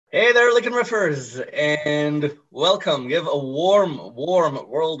Hey there, Licknriffers, and welcome. Give a warm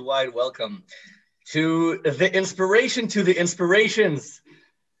worldwide welcome to the inspiration to the inspirations,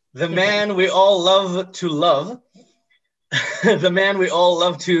 the man we all love to love, the man we all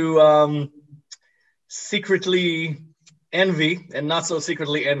love to secretly envy and not so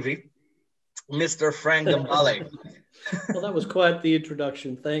secretly envy, Mr. Frank Gambale. Well, that was quite the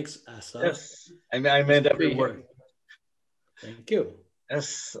introduction. Thanks, Asaf. Yes, I Nice meant to every be word. here. Thank you.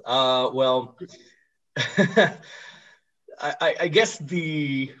 Yes, well, I guess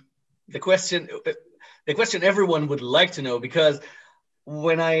the question the question everyone would like to know, because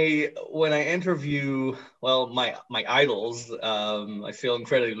when I interview, well, my idols, I feel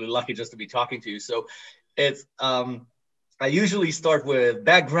incredibly lucky just to be talking to you. So it's I usually start with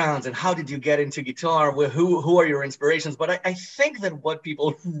backgrounds and how did you get into guitar, with who are your inspirations, but I think that what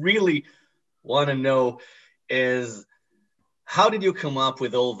people really want to know is, how did you come up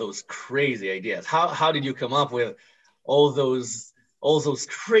with all those crazy ideas? How did you come up with all those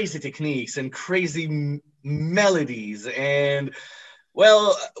crazy techniques and crazy melodies? And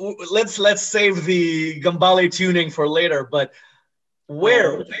well, let's save the Gambale tuning for later. But Oh,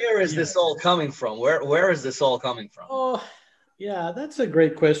 where is yeah. this all coming from? Where is this all coming from? Oh, yeah, that's a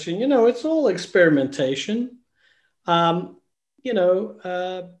great question. It's all experimentation. Um, you know,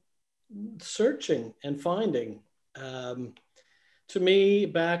 uh, Searching and finding. Um, to me,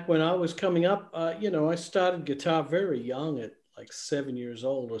 back when I was coming up, I started guitar very young at like 7 years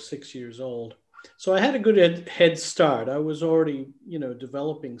old or 6 years old. So I had a good head start. I was already,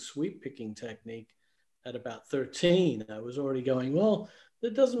 developing sweep picking technique at about 13. I was already going, well,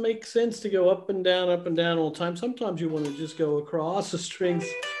 it doesn't make sense to go up and down all the time. Sometimes you want to just go across the strings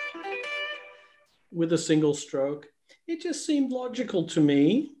with a single stroke. It just seemed logical to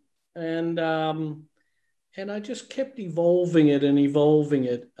me. And I just kept evolving it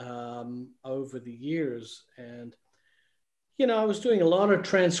over the years. And I was doing a lot of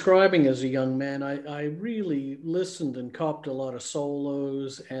transcribing as a young man. I really listened and copped a lot of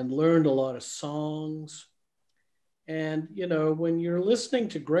solos and learned a lot of songs. And when you're listening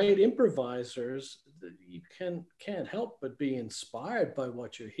to great improvisers, you can't help but be inspired by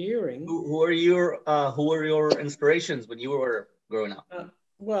what you're hearing. Who are your inspirations when you were growing up?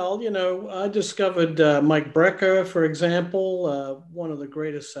 Well, I discovered Mike Brecker, for example, one of the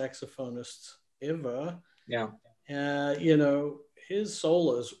greatest saxophonists ever. Yeah. His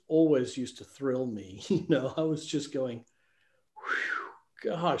solos always used to thrill me. I was just going,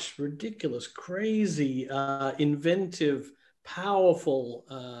 gosh, ridiculous, crazy, inventive, powerful.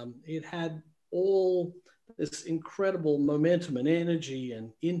 It had all this incredible momentum and energy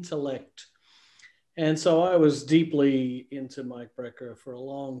and intellect. And so I was deeply into Mike Brecker for a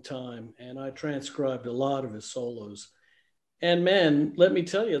long time, and I transcribed a lot of his solos. And man, let me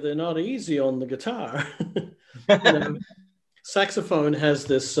tell you, they're not easy on the guitar. you know, Saxophone has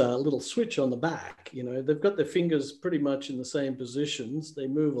this little switch on the back. They've got their fingers pretty much in the same positions. They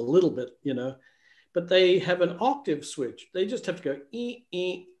move a little bit, but they have an octave switch. They just have to go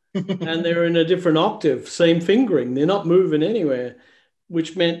and they're in a different octave, same fingering. They're not moving anywhere,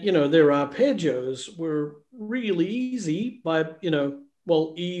 which meant, their arpeggios were really easy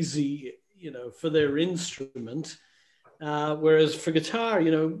easy, for their instrument. Whereas for guitar,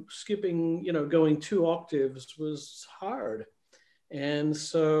 skipping, going 2 octaves was hard. And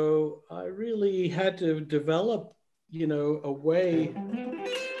so I really had to develop, a way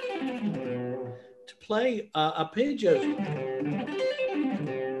to play arpeggios.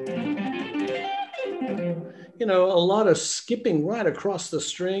 A lot of skipping right across the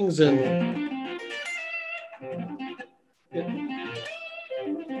strings, and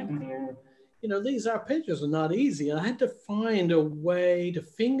these arpeggios are not easy. I had to find a way to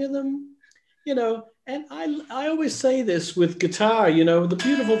finger them, and I always say this with guitar, the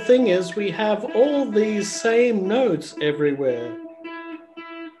beautiful thing is we have all these same notes everywhere.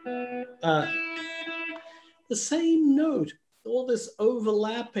 Uh, the same note, all this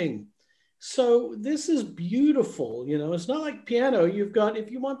overlapping. So this is beautiful. It's not like piano. You've got,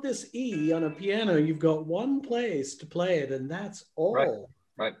 if you want this E on a piano, you've got one place to play it, and that's all. Right.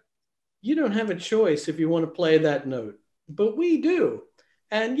 Right. You don't have a choice if you want to play that note, but we do.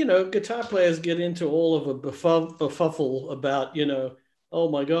 And, guitar players get into all of a befuffle about, oh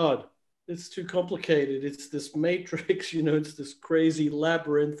my God, it's too complicated. It's this matrix, it's this crazy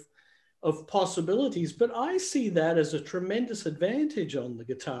labyrinth of possibilities. But I see that as a tremendous advantage on the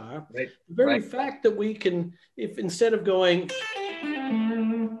guitar. Right. The very Right. fact that we can, if instead of going,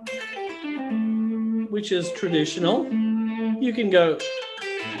 which is traditional, you can go,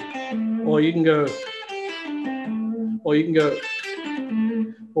 or you can go, or you can go,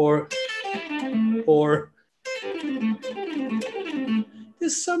 or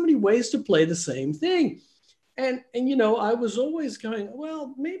there's so many ways to play the same thing. And you know, I was always going,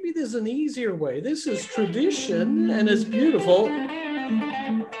 well, maybe there's an easier way. This is tradition and it's beautiful,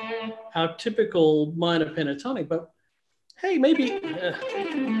 our typical minor pentatonic, but hey, maybe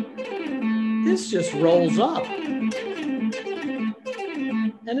this just rolls up.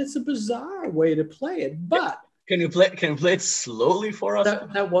 And it's a bizarre way to play it, but can you play it slowly for us?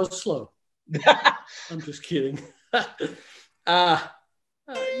 That was slow. I'm just kidding.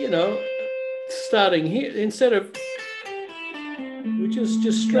 You know, starting here, instead of, which is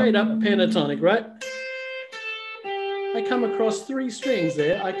just straight up pentatonic, right? I come across 3 strings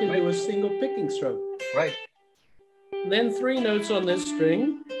there. I can do a single picking stroke. Right. And then 3 notes on this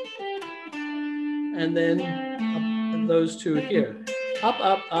string. And then those 2 here. Up,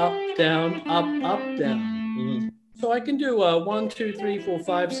 up, up, down, up, up, down. Mm-hmm. So I can do 1, 2, 3, 4,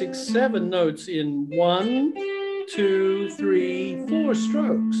 5, 6, 7 notes in 1, 2, 3, 4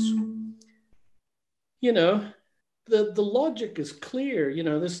 strokes. You know, the logic is clear. You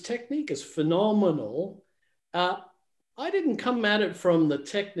know, this technique is phenomenal. I didn't come at it from the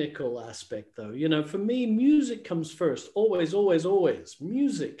technical aspect, though. You know, for me, music comes first. Always, always, always.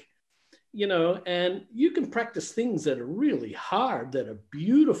 Music. You know, and you can practice things that are really hard, that are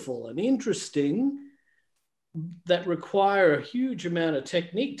beautiful and interesting, that require a huge amount of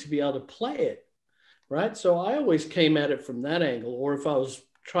technique to be able to play it, right? So I always came at it from that angle. Or if I was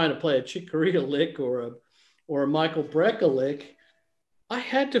trying to play a Chick Corea lick or a Michael Brecker lick, I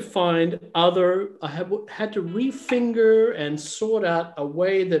had to find I had to refinger and sort out a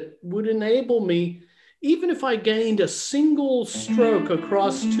way that would enable me, even if I gained a single stroke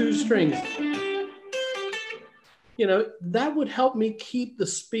across 2 strings, you know, that would help me keep the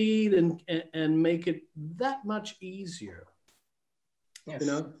speed and make it that much easier. Yes. You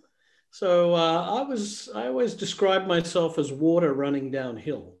know, so I always describe myself as water running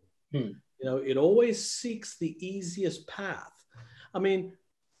downhill. You know, it always seeks the easiest path. I mean,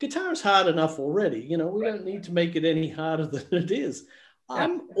 guitar's hard enough already. You know, we don't need to make it any harder than it is.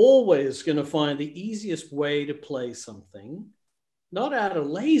 I'm always going to find the easiest way to play something, not out of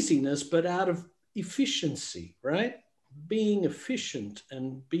laziness, but out of efficiency, right? Being efficient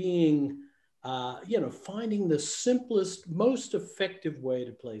and being, you know, finding the simplest, most effective way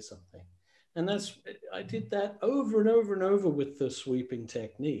to play something. And I did that over and over and over with the sweeping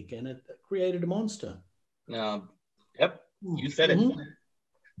technique, and it created a monster. Yep, you said it. Mm-hmm.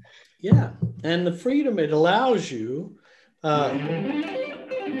 Yeah, and the freedom it allows you. I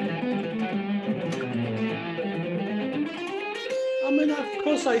mean, of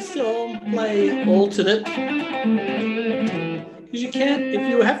course, I still play alternate, because you can't. If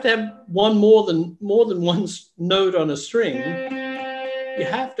you have to have more than one note on a string, you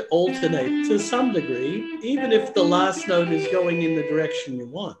have to alternate to some degree, even if the last note is going in the direction you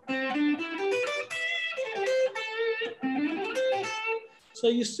want. So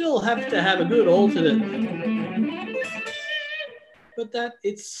you still have to have a good alternate. But that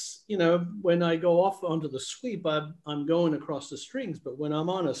it's, you know, when I go off onto the sweep, I'm going across the strings. But when I'm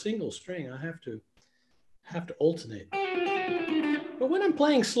on a single string, I have to alternate. But when I'm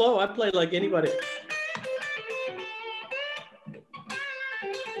playing slow, I play like anybody.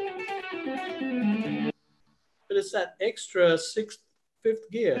 But it's that extra 6th, 5th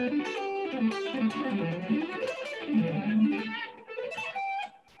gear.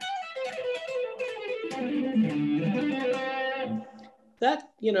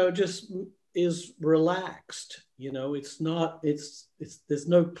 That, you know, just is relaxed. You know, it's there's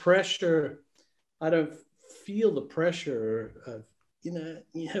no pressure. I don't feel the pressure of, you know,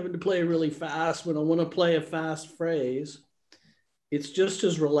 having to play really fast when I want to play a fast phrase. It's just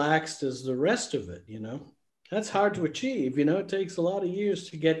as relaxed as the rest of it, you know. That's hard to achieve, you know. It takes a lot of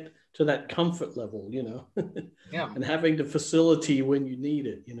years to get to that comfort level, you know. Yeah. And having the facility when you need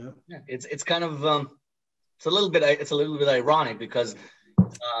it, you know. Yeah, it's kind of it's a little bit ironic, because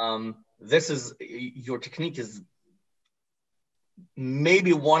this is, your technique is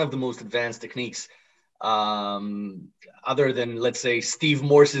maybe one of the most advanced techniques, other than, let's say, Steve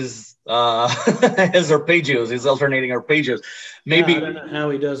Morse's his arpeggios, his alternating arpeggios. Maybe, yeah, I don't know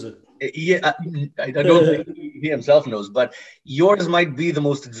how he does it. Yeah, I don't think he himself knows, but yours might be the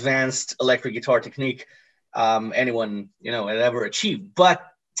most advanced electric guitar technique anyone, you know, had ever achieved. But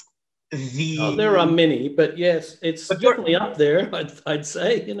there are many, but yes, it's definitely up there, I'd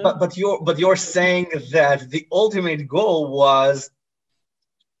say, you know. But you're saying that the ultimate goal was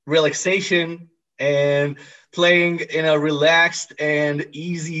relaxation and playing in a relaxed and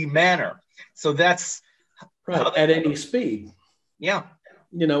easy manner. So that's right, at any speed. Yeah.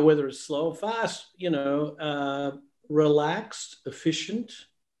 whether it's slow or fast, relaxed, efficient.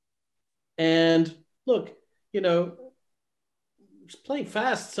 And look, you know, playing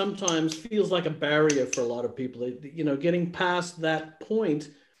fast sometimes feels like a barrier for a lot of people. Getting past that point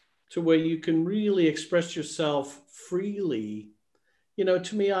to where you can really express yourself freely.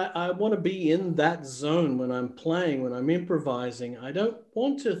 To me, I want to be in that zone when I'm playing, when I'm improvising. I don't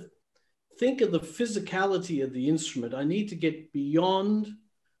want to think of the physicality of the instrument. I need to get beyond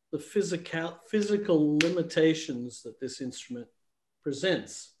the physical limitations that this instrument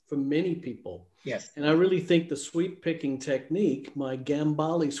presents for many people. Yes. And I really think the sweep picking technique, my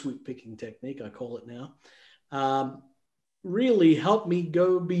Gambale sweep picking technique, I call it now, really helped me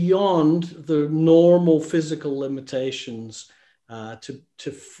go beyond the normal physical limitations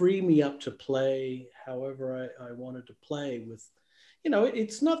to free me up to play however I wanted to play with.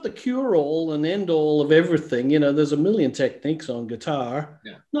 It's not the cure-all and end-all of everything. There's a million techniques on guitar.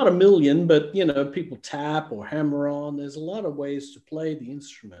 Yeah. Not a million, but, people tap or hammer on. There's a lot of ways to play the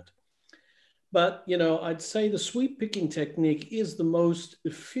instrument. But, I'd say the sweep picking technique is the most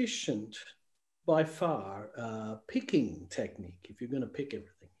efficient by far picking technique if you're going to pick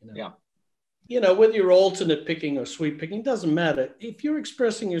everything. Yeah. Whether you're alternate picking or sweep picking, doesn't matter. If you're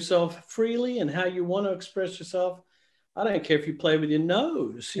expressing yourself freely and how you want to express yourself, I don't care if you play with your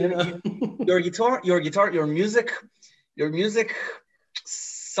nose. Your music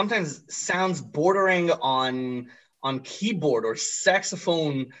sometimes sounds bordering on keyboard or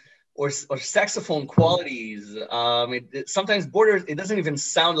saxophone or saxophone qualities. It sometimes borders. It doesn't even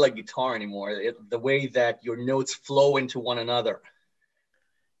sound like guitar anymore. The way that your notes flow into one another.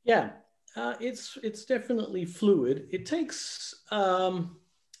 Yeah, it's definitely fluid. It takes. A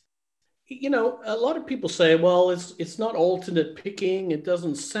lot of people say, well, it's not alternate picking. It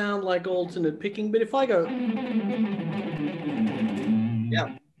doesn't sound like alternate picking. But if I go,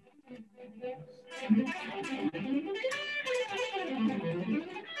 yeah,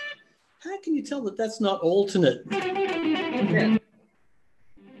 how can you tell that that's not alternate? Yeah.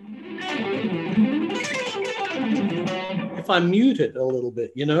 If I mute it a little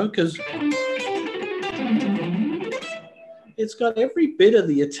bit, because it's got every bit of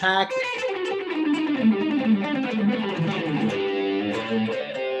the attack.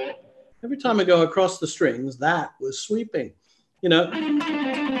 Every time I go across the strings, that was sweeping.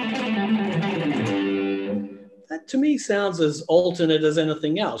 That to me sounds as alternate as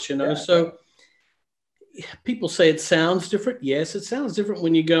anything else, Yeah. So people say it sounds different. Yes, it sounds different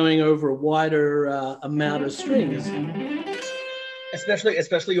when you're going over a wider amount of strings.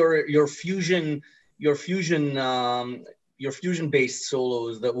 Especially your fusion based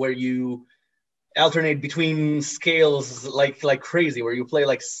solos where you alternate between scales like crazy, where you play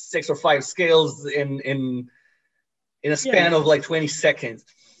like 6 or 5 scales in a span of like 20 seconds.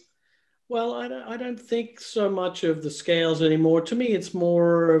 Well, I don't think so much of the scales anymore. To me, it's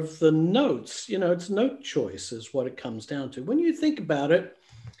more of the notes. It's note choice is what it comes down to. When you think about it,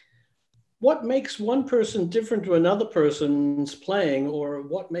 what makes one person different to another person's playing, or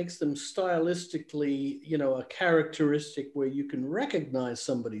what makes them stylistically, a characteristic where you can recognize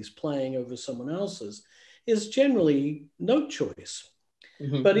somebody's playing over someone else's, is generally note choice.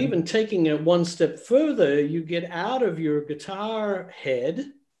 Mm-hmm. But even taking it one step further, you get out of your guitar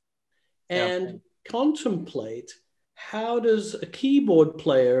head and contemplate, how does a keyboard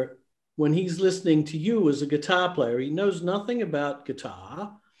player, when he's listening to you as a guitar player, he knows nothing about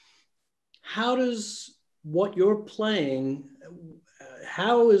guitar. How does what you're playing,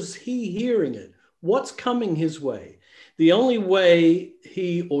 how is he hearing it? What's coming his way? The only way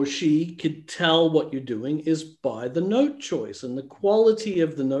he or she could tell what you're doing is by the note choice and the quality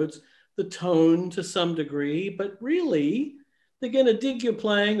of the notes, the tone to some degree, but really they're going to dig your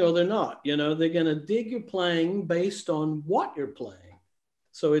playing or they're not. They're going to dig your playing based on what you're playing.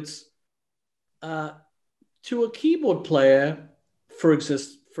 So it's to a keyboard player, for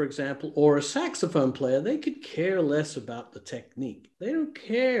example, or a saxophone player, they could care less about the technique. They don't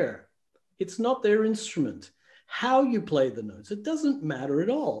care. It's not their instrument. How you play the notes, it doesn't matter at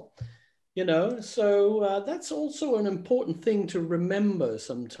all. So that's also an important thing to remember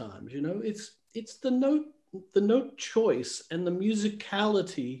sometimes. It's the note choice and the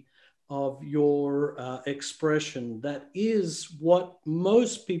musicality of your expression that is what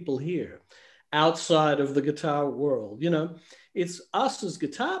most people hear outside of the guitar world. It's us as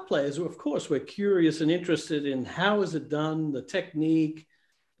guitar players who, of course, we're curious and interested in how is it done, the technique.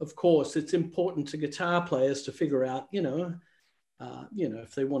 Of course, it's important to guitar players to figure out,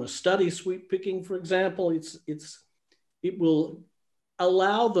 if they want to study sweep picking, for example, it will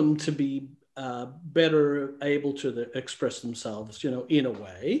allow them to be better able to express themselves, in a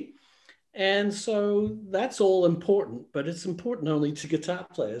way. And so that's all important, but it's important only to guitar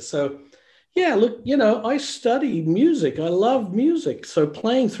players. So, yeah, look, I study music. I love music. So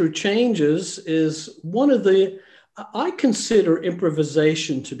playing through changes is I consider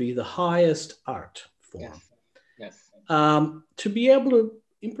improvisation to be the highest art form. Yes. Yes. To be able to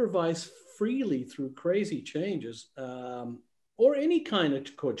improvise freely through crazy changes, or any kind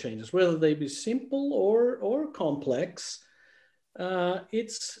of chord changes, whether they be simple or complex,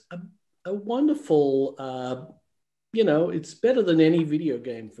 it's a wonderful, it's better than any video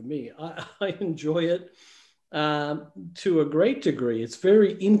game for me. I enjoy it to a great degree. It's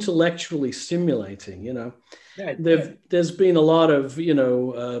very intellectually stimulating, Yeah, There's been a lot of,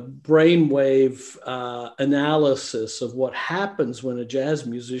 brainwave analysis of what happens when a jazz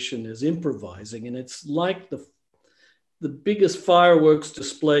musician is improvising. And it's like the biggest fireworks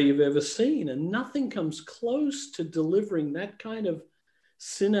display you've ever seen. And nothing comes close to delivering that kind of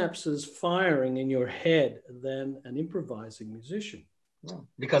synapses firing in your head than an improvising musician.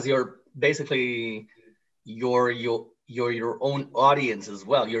 because you're basically you're your own audience as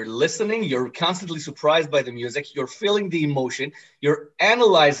well. You're listening, you're constantly surprised by the music, you're feeling the emotion, you're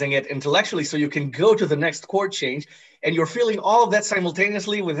analyzing it intellectually so you can go to the next chord change, and you're feeling all of that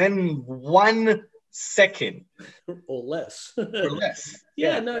simultaneously within 1 second or less. or less.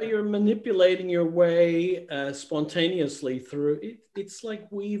 Yeah, no, you're manipulating your way spontaneously through it. It's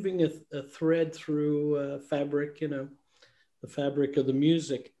like weaving a thread through fabric, the fabric of the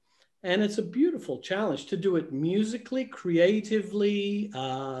music. And it's a beautiful challenge to do it musically, creatively,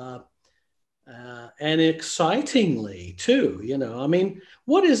 and excitingly too. I mean,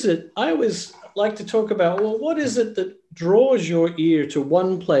 what is it? I always like to talk about, well, what is it that draws your ear to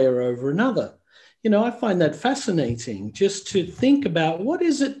one player over another? I find that fascinating, just to think about what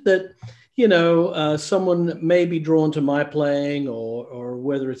is it that, someone may be drawn to my playing, or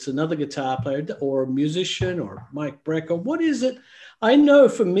whether it's another guitar player or a musician or Mike Brecker. What is it? I know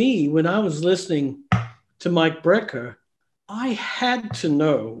for me, when I was listening to Mike Brecker, I had to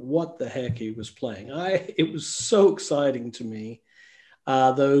know what the heck he was playing. It was so exciting to me.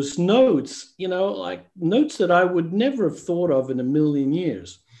 Those notes, like notes that I would never have thought of in a million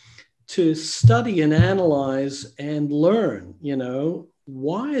years. To study and analyze and learn,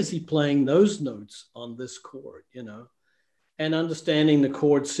 why is he playing those notes on this chord, and understanding the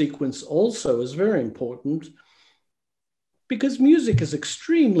chord sequence also is very important, because music is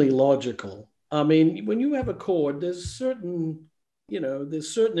extremely logical. I mean, when you have a chord, there's certain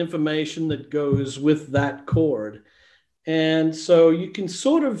information that goes with that chord. And so you can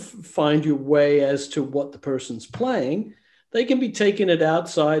sort of find your way as to what the person's playing. They can be taking it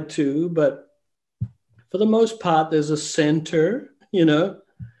outside too, but for the most part, there's a center,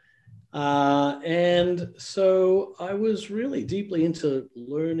 and so I was really deeply into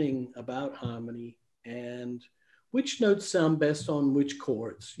learning about harmony and which notes sound best on which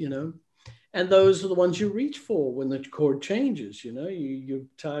chords, and those are the ones you reach for when the chord changes. You're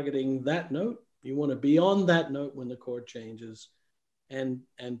targeting that note. You want to be on that note when the chord changes. And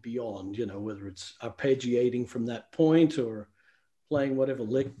beyond, whether it's arpeggiating from that point or playing whatever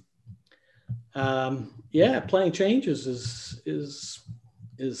lick. Playing changes is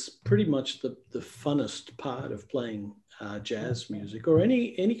pretty much the funnest part of playing jazz music, or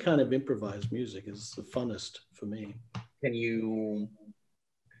any kind of improvised music is the funnest for me. Can you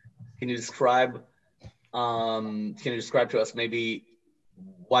describe to us maybe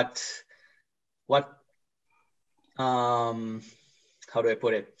what how do I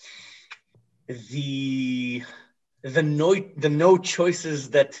put it? The note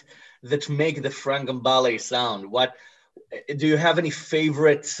choices that make the Frank Gambale sound. What do you have any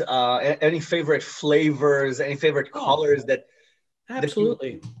favorite flavors, any favorite colors that?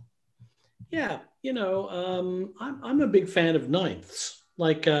 Absolutely. Yeah, I'm a big fan of ninths,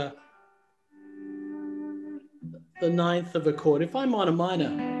 like the ninth of a chord. If I'm on a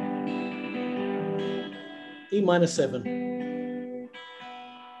minor, E minor 7.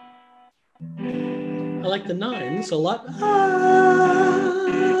 I like the nines a lot.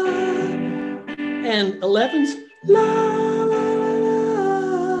 And 11s.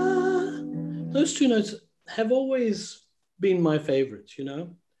 Those two notes have always been my favorites,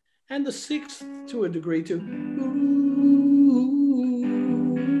 And the sixth, to a degree, too.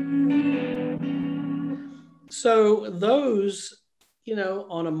 So those,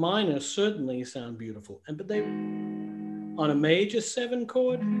 on a minor certainly sound beautiful. But they, on a major 7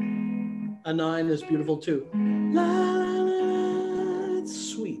 chord, a 9 is beautiful too. La, la, la,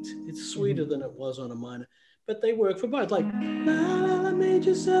 it's sweet. It's sweeter than it was on a minor, but they work for both. Like la, la, la,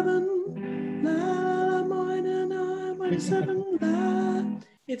 major 7, La minor 9, minor 7, la.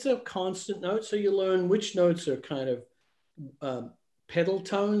 It's a constant note, so you learn which notes are kind of pedal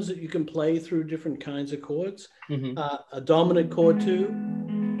tones that you can play through different kinds of chords. Mm-hmm. A dominant chord too.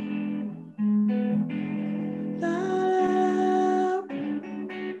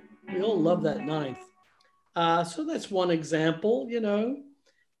 We all love that ninth. So that's one example.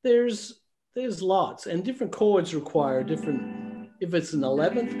 There's lots, and different chords require different. If it's an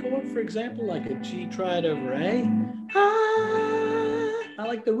 11th chord, for example, like a G triad over A, I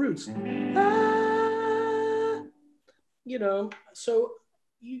like the roots. So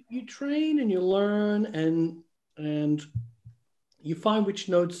you train and you learn and you find which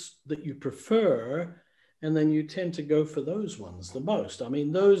notes that you prefer, and then you tend to go for those ones the most. I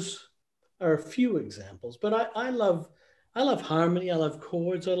mean, those are a few examples, but I love harmony. I love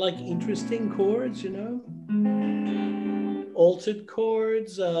chords. I like interesting chords, altered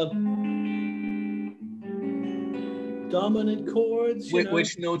chords, dominant chords.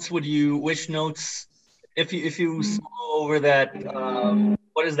 Which notes, if you solo over that,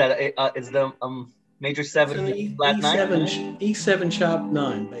 what is that? It's the major 7 flat 9? E7 sharp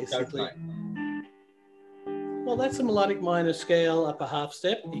 9, basically. Sharp 9. Well, that's a melodic minor scale up a half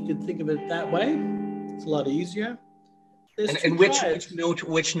step. You can think of it that way. It's a lot easier. And which note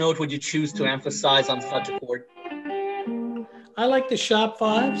would you choose to emphasize on such a chord? I like the sharp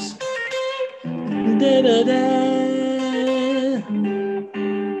 5s. Da, da, da.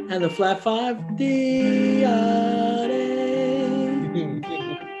 And the flat 5. Dee, ah,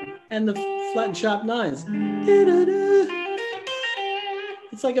 and the flat and sharp 9s. Da, da, da.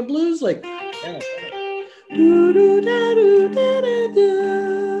 It's like a blues lick. Yeah.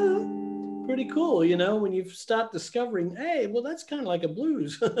 Pretty cool, when you start discovering, hey, well, that's kind of like a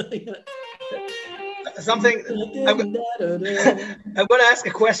blues. Something. I'm going to ask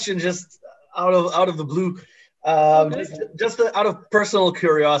a question just out of the blue, Okay. just out of personal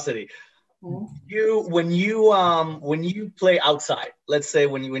curiosity. Mm-hmm. When you play outside, let's say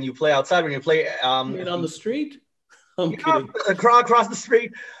when you play outside, when you play you mean on the street? I'm kidding. Across the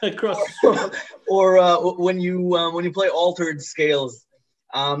street. Across the street. Or when you play altered scales,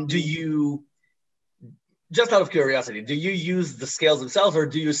 do you, just out of curiosity, do you use the scales themselves, or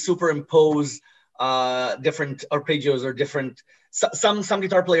do you superimpose different arpeggios or different? Some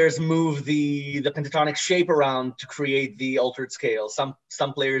guitar players move the pentatonic shape around to create the altered scale. Some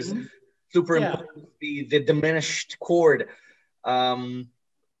players superimpose the diminished chord. This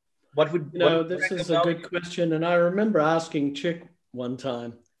is a good question. And I remember asking Chick one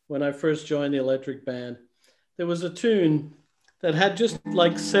time when I first joined the electric band, there was a tune that had just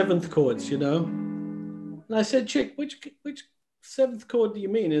like 7th chords, And I said, Chick, which 7th chord do you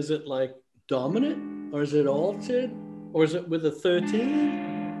mean? Is it like dominant, or is it altered, or is it with a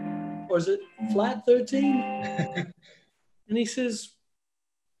 13, or is it flat 13? And he says,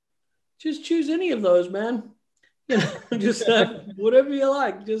 just choose any of those, man. Just whatever you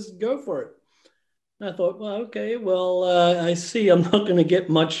like, just go for it. And I thought, well, okay, I see I'm not going to get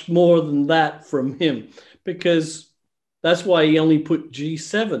much more than that from him, because that's why he only put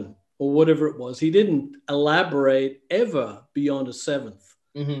G7 or whatever it was. He didn't elaborate ever beyond a 7th.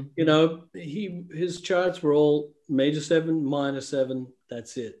 Mm-hmm. His charts were all major 7, minor 7.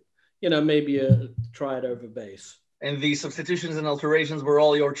 That's it. Maybe a triad over bass. And the substitutions and alterations were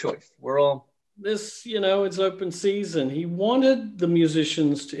all your choice. It's open season. He wanted the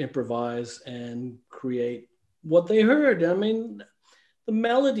musicians to improvise and create what they heard. I mean, the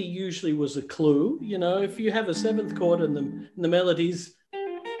melody usually was a clue. If you have a 7th chord and the melodies,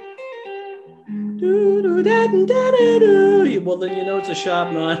 well, then it's a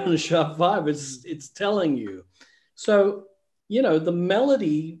sharp 9 and a sharp 5. It's telling you. So, the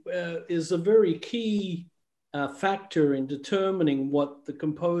melody is a very key factor in determining what the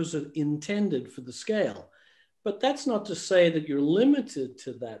composer intended for the scale. But that's not to say that you're limited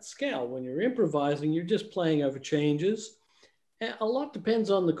to that scale. When you're improvising, you're just playing over changes. And a lot depends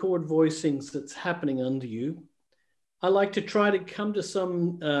on the chord voicings that's happening under you. I like to try to come to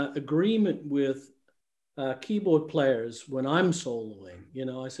some agreement with keyboard players when I'm soloing.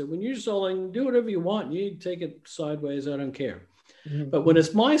 I said, when you're soloing, do whatever you want. You take it sideways, I don't care. Mm-hmm. But when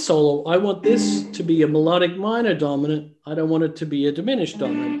it's my solo, I want this to be a melodic minor dominant. I don't want it to be a diminished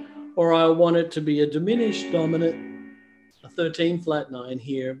dominant, or I want it to be a diminished dominant, a 13 flat 9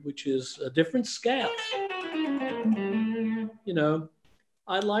 here, which is a different scale.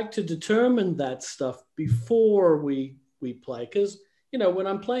 I like to determine that stuff before we play, because, when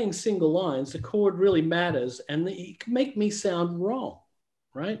I'm playing single lines, the chord really matters, and it can make me sound wrong,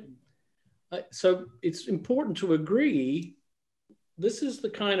 right? So it's important to agree this is the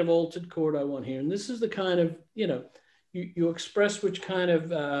kind of altered chord I want here. And this is the kind of, you express which kind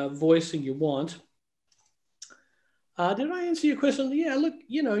of voicing you want. Did I answer your question? Yeah, look,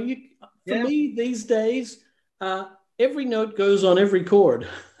 for me these days, every note goes on every chord.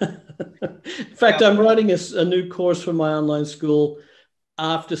 In fact, I'm writing a new course for my online school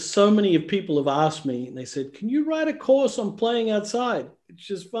after so many of people have asked me, and they said, can you write a course on playing outside? It's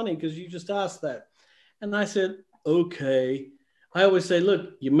just funny because you just asked that. And I said, okay. I always say,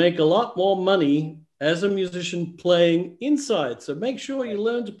 look, you make a lot more money as a musician playing inside. So make sure you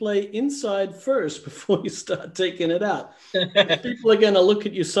learn to play inside first before you start taking it out. People are going to look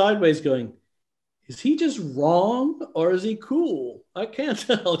at you sideways going, is he just wrong or is he cool? I can't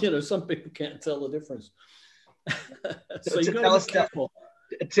tell. Some people can't tell the difference. So you got to be careful.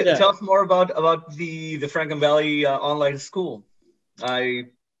 Tell us more about the Frank Gambale online school. I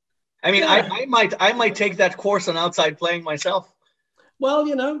might take that course on outside playing myself. Well,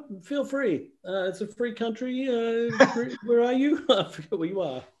 feel free. It's a free country. Where are you? I forget where you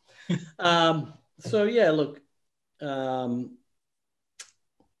are. So yeah, look,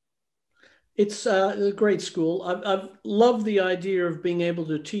 it's a great school. I've loved the idea of being able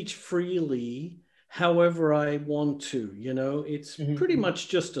to teach freely however I want to. It's pretty much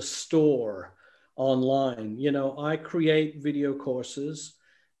just a store online. I create video courses.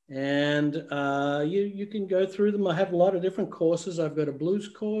 And you can go through them. I have a lot of different courses. I've got a blues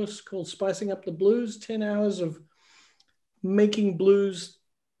course called Spicing Up the Blues, 10 hours of making blues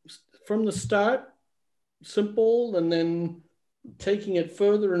from the start, simple, and then taking it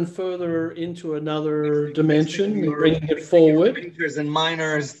further and further into another dimension and bringing it forward. Majors and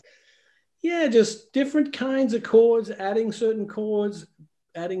minors. Yeah, just different kinds of chords, adding certain chords,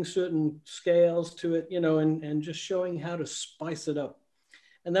 adding certain scales to it, and just showing how to spice it up.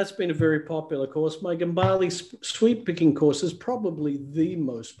 And that's been a very popular course. My Gambale sweep picking course is probably the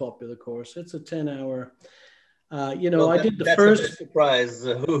most popular course. It's a 10-hour. I did the first. Surprise.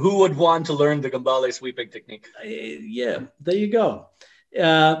 Who would want to learn the Gambale sweeping technique? Yeah, there you go.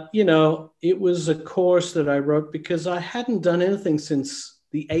 It was a course that I wrote because I hadn't done anything since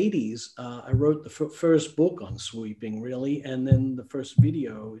the 80s. I wrote the first book on sweeping, really, and then the first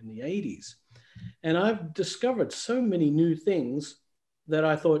video in the 80s. And I've discovered so many new things that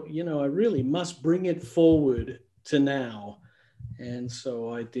I thought, I really must bring it forward to now. And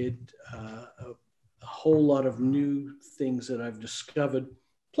so I did a whole lot of new things that I've discovered,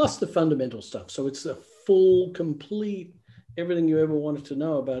 plus the fundamental stuff. So it's a full, complete, everything you ever wanted to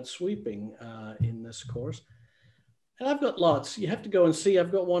know about sweeping in this course. And I've got lots. You have to go and see.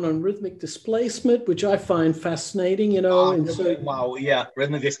 I've got one on rhythmic displacement, which I find fascinating, Wow, yeah.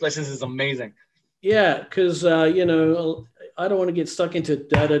 Rhythmic displacement is amazing. Yeah, because, I don't want to get stuck into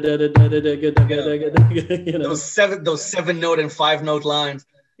da da da da da da da da da. Those 7-note and 5-note lines.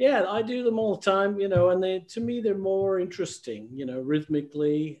 Yeah, I do them all the time, and to me they're more interesting,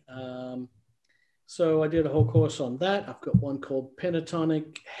 rhythmically. So I did a whole course on that. I've got one called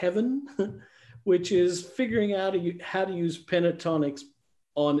Pentatonic Heaven, which is figuring out how to use pentatonics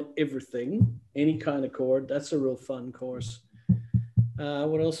on everything, any kind of chord. That's a real fun course.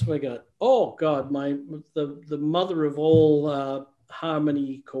 What else have I got? Oh God, the mother of all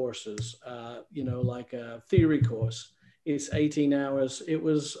harmony courses. Like a theory course. It's 18 hours. It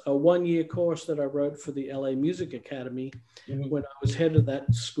was a 1-year course that I wrote for the LA Music Academy when I was head of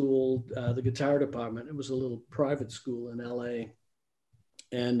that school, the guitar department. It was a little private school in LA,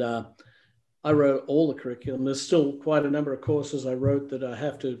 and I wrote all the curriculum. There's still quite a number of courses I wrote that I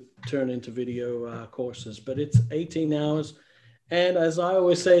have to turn into video courses, but it's 18 hours. And as I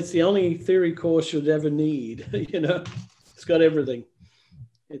always say, it's the only theory course you'd ever need. It's got everything.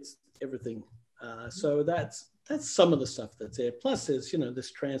 It's everything. So that's some of the stuff that's there. Plus, there's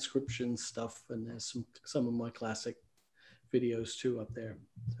this transcription stuff, and there's some of my classic videos too up there.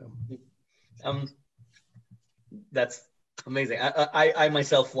 So, that's amazing. I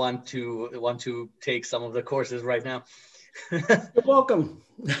myself want to take some of the courses right now. You're welcome.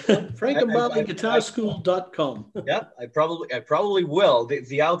 FrankGambaleGuitarSchool.com. Yeah, I probably will.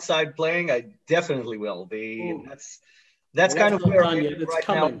 The outside playing, I definitely will. That's kind of where it's right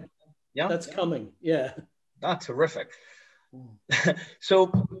coming. Now. Yeah, that's coming. Yeah. Terrific.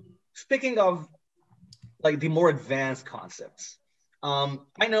 So, speaking of like the more advanced concepts, I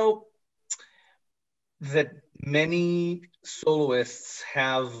know that many soloists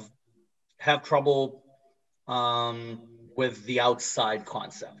have trouble with the outside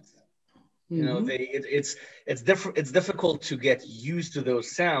concepts. It's difficult to get used to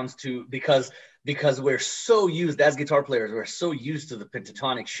those sounds because we're so used as guitar players, we're so used to the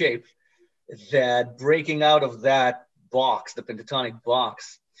pentatonic shape that breaking out of that box, the pentatonic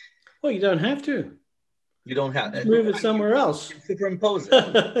box. Well, you don't have to. You don't have to move it somewhere else. Superimpose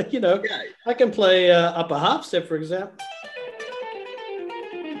it. You know, yeah. I can play upper half step, for example.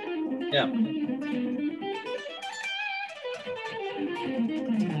 Yeah.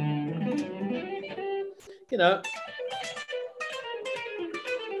 You know.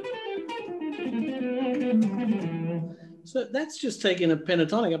 So that's just taking a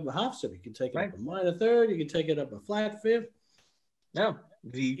pentatonic up a half step. You can take it up a minor third. You can take it up a flat fifth. No.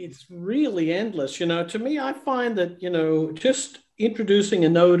 It's really endless. You know, to me, I find that, you know, just introducing a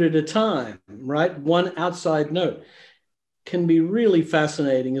note at a time, right? One outside note can be really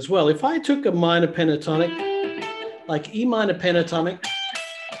fascinating as well. If I took a minor pentatonic, like E minor pentatonic,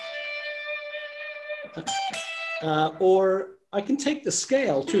 or I can take the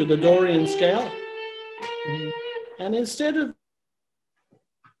scale too, the Dorian scale. Mm-hmm. And instead of...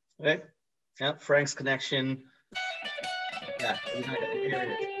 Right. Yeah, Frank's connection. Yeah.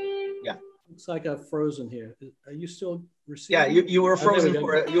 Yeah. Looks like I've frozen here. Are you still receiving? Yeah, you were frozen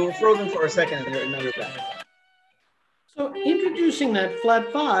for a second and now you're back. So introducing that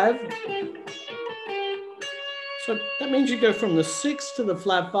flat five. So that means you go from the 6 to the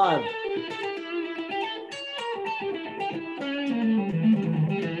flat 5.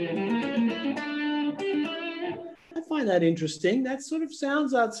 I find that interesting. That sort of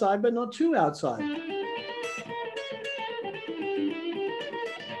sounds outside, but not too outside.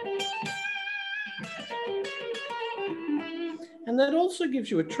 And that also gives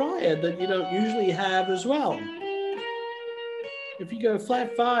you a triad that you don't usually have as well. If you go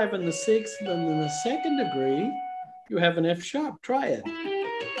flat 5 and the 6th and then the 2nd degree, you have an F sharp triad.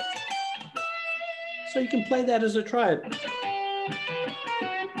 So you can play that as a triad.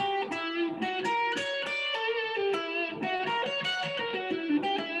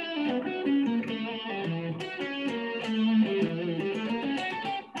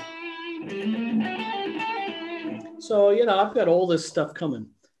 So, you know, I've got all this stuff coming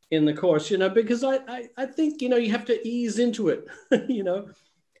in the course, you know, because I think, you know, you have to ease into it, you know.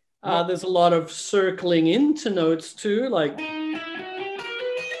 There's a lot of circling into notes too, like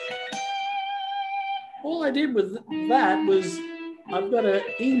all I did with that was I've got an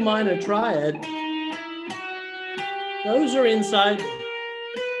E minor triad. Those are inside.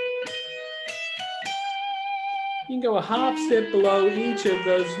 You can go a half step below each of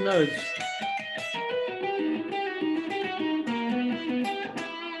those notes.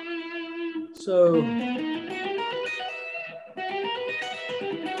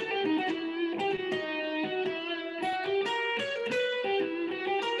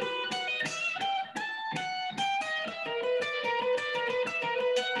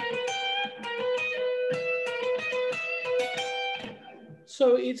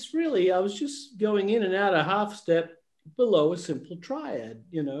 So it's really, I was just going in and out a half step below a simple triad,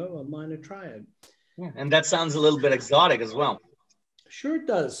 you know, a minor triad. Yeah, and that sounds a little bit exotic as well. Sure it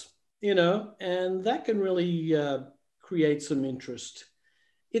does, you know, and that can really create some interest.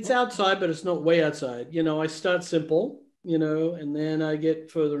 It's outside, but it's not way outside. You know, I start simple, you know, and then I get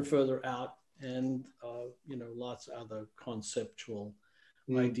further and further out and, you know, lots of other conceptual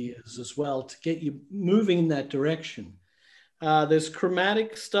ideas as well to get you moving in that direction. There's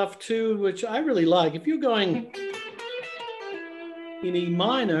chromatic stuff too, which I really like. If you're going in E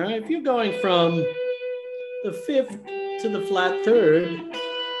minor, if you're going from the 5th to the flat 3rd,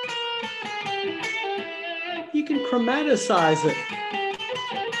 you can chromaticize it.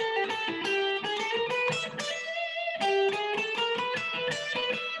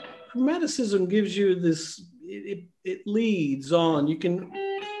 Chromaticism gives you this, it leads on. You can...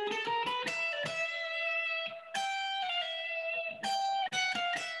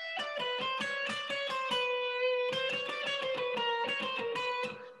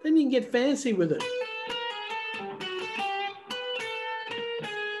 Then you can get fancy with it.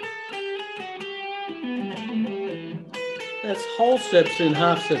 That's whole steps in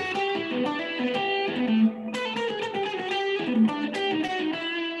half steps.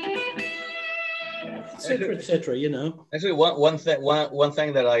 Et cetera, you know. Actually, one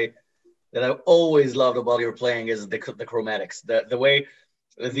thing that I always loved about your playing is the chromatics. The way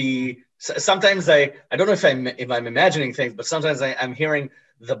sometimes I don't know if I'm imagining things, but sometimes I'm hearing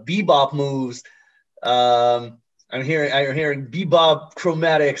the bebop moves. I'm hearing bebop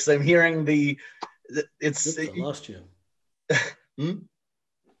chromatics. I'm hearing Oops, I lost you. Hmm?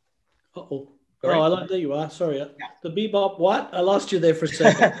 Uh-oh. Oh, there you are. Sorry. Yeah. The bebop what? I lost you there for a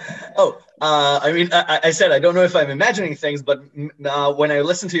second. I mean, I said I don't know if I'm imagining things, but when I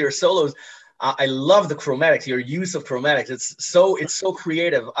listen to your solos, I love the chromatics, your use of chromatics. It's so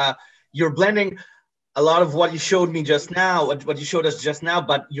creative. You're blending a lot of what you showed me just now, what you showed us just now,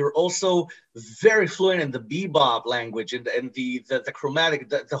 but you're also very fluent in the bebop language and the chromatic,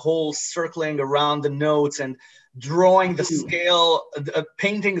 the whole circling around the notes and drawing the scale,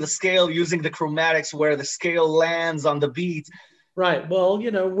 painting the scale using the chromatics where the scale lands on the beat. Right. Well,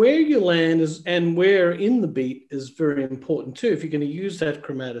 you know, where you land is and where in the beat is very important too, if you're going to use that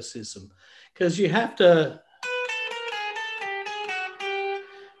chromaticism, because you have to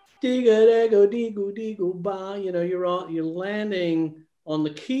you know, you're landing on the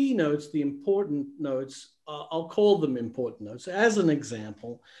key notes, the important notes. I'll call them important notes. As an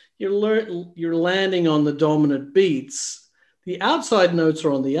example, you're landing on the dominant beats. The outside notes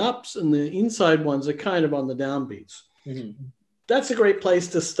are on the ups, and the inside ones are kind of on the downbeats. Mm-hmm. That's a great place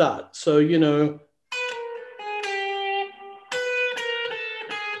to start. So, you know,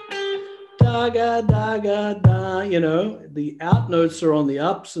 da ga da ga da, you know, the out notes are on the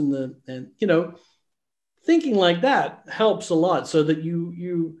ups and you know, thinking like that helps a lot, so that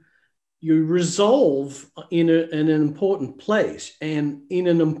you resolve in an important place and in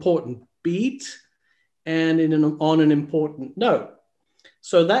an important beat and on an important note.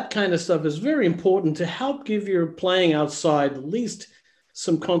 So that kind of stuff is very important to help give your playing outside at least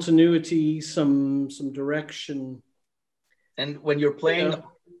some continuity, some direction. And when you're playing,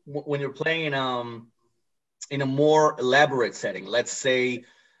 in a more elaborate setting, let's say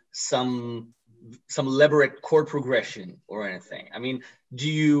some elaborate chord progression or anything. I mean,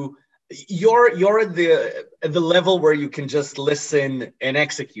 you're at the level where you can just listen and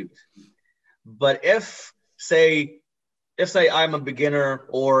execute. But if say I'm a beginner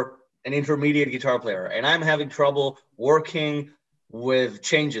or an intermediate guitar player and I'm having trouble working with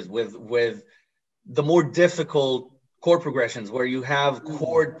changes, with the more difficult chord progressions where you have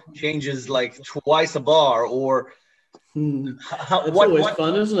chord changes like twice a bar or it's always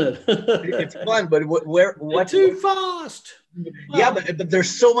fun, isn't it? It's fun, but what too fast. Yeah, but there's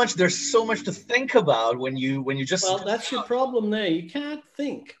so much to think about when you just. Well, that's your problem there. You can't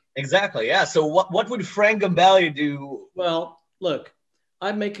think. Exactly. Yeah. So what would Frank Gambale do? Well, look,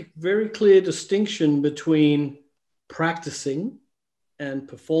 I make a very clear distinction between practicing and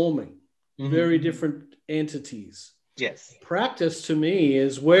performing. Mm-hmm. Very different entities. Yes. Practice to me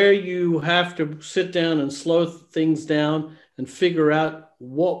is where you have to sit down and slow things down and figure out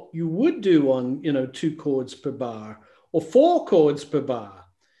what you would do on, you know, 2 chords per bar or 4 chords per bar.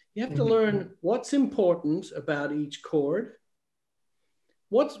 You have to learn what's important about each chord.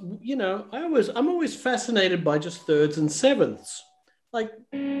 What's, you know, I'm always fascinated by just thirds and sevenths. Like,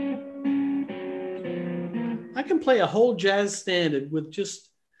 I can play a whole jazz standard with just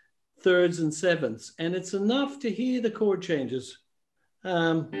thirds and sevenths, and it's enough to hear the chord changes.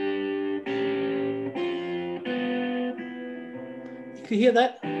 You can hear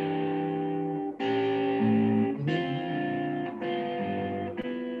that.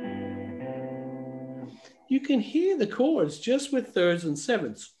 You can hear the chords just with thirds and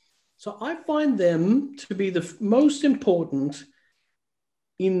sevenths. So I find them to be the most important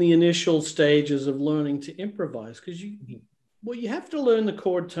in the initial stages of learning to improvise, because you have to learn the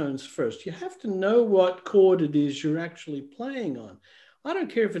chord tones first. You have to know what chord it is you're actually playing on. I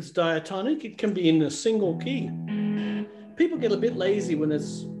don't care if it's diatonic, it can be in a single key. People get a bit lazy when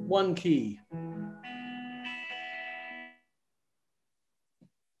it's one key.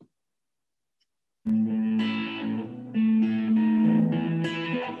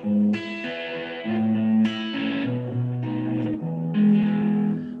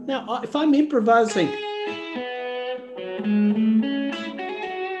 Now, if I'm improvising,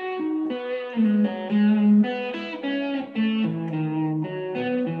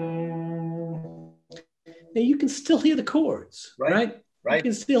 now you can still hear the chords, right? You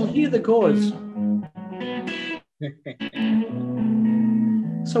can still hear the chords.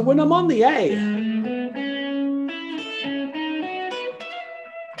 So when I'm on the A,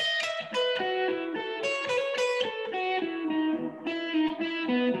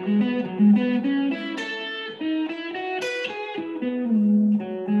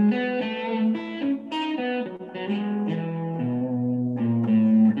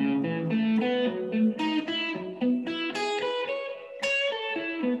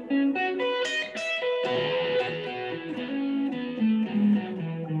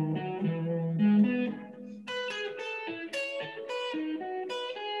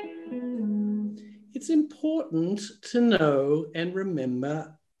 it's important to know and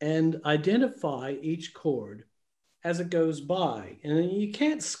remember and identify each chord as it goes by. And you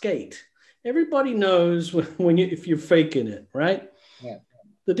can't skate. Everybody knows if you're faking it, right? Yeah.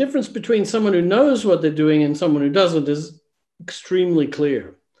 The difference between someone who knows what they're doing and someone who doesn't is extremely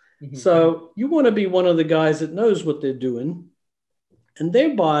clear. So you want to be one of the guys that knows what they're doing. And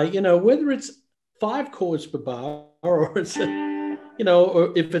thereby, whether it's 5 chords per bar or it's,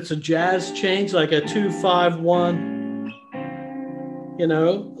 or if it's a jazz change, like a 2-5-1,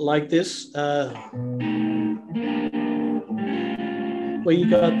 like this, where you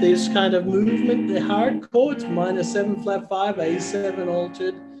got this kind of movement, the hard chords, -7 flat 5, A7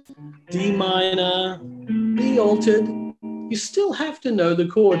 altered, D minor, B altered, you still have to know the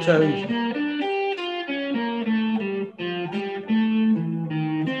chord tones.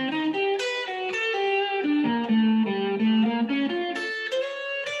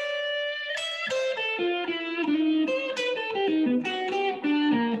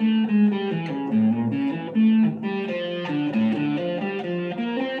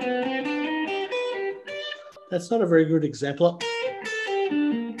 That's not a very good example.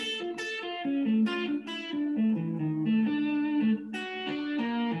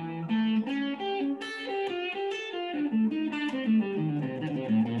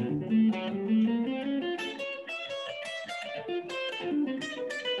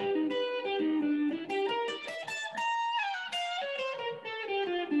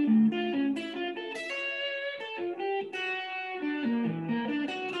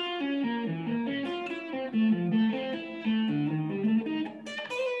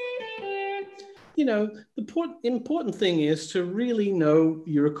 The important thing is to really know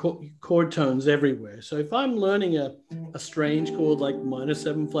your chord tones everywhere. So if I'm learning a strange chord like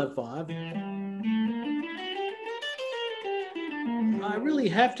 -7 flat 5, I really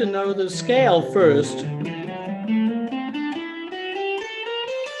have to know the scale first.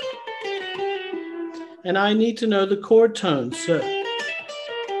 And I need to know the chord tones. So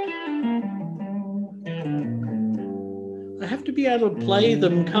I have to be able to play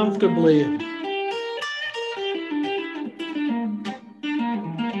them comfortably.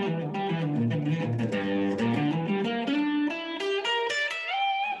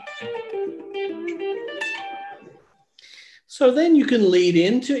 So then you can lead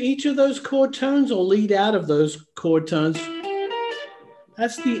into each of those chord tones or lead out of those chord tones.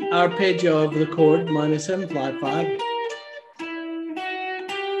 That's the arpeggio of the chord, -7 flat 5.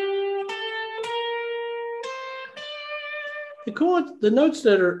 The notes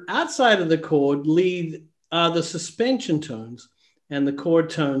that are outside of the chord lead are the suspension tones, and the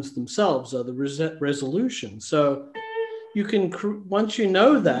chord tones themselves are the resolution. So you can, once you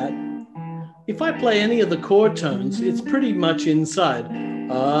know that, if I play any of the chord tones, it's pretty much inside.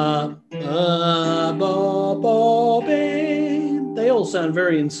 They all sound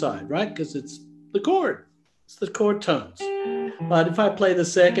very inside, right? Because it's the chord. It's the chord tones. But if I play the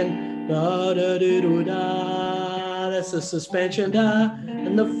second, that's the suspension,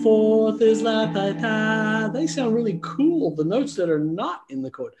 and the fourth is la da da. They sound really cool. The notes that are not in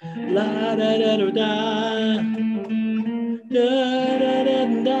the chord, la da da da da, da da da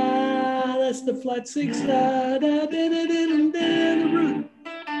da. That's the flat 6, da da da da da da, the root.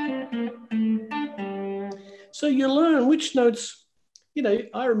 So you learn which notes.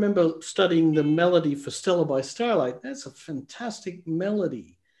 I remember studying the melody for Stella by Starlight. That's a fantastic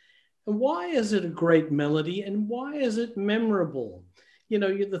melody. And why is it a great melody, and why is it memorable?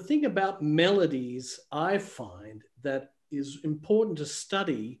 The thing about melodies, I find, that is important to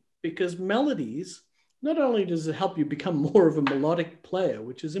study, because melodies, not only does it help you become more of a melodic player,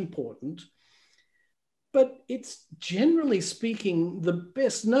 which is important, but it's, generally speaking, the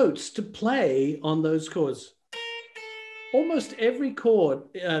best notes to play on those chords. Almost every chord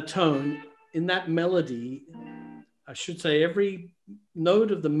tone in that melody, I should say every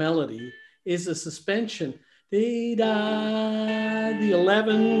note of the melody, is a suspension. The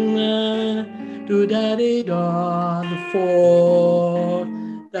 11, do-da-dee-da, the 4,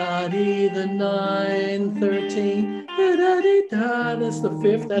 da-dee, the 9, 13, da-da-dee-da, that's the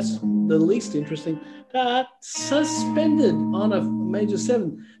 5th, that's the least interesting. Suspended on a major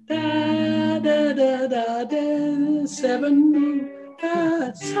 7. Da, da, da, da, da, 7,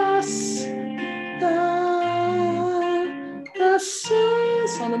 sus, da,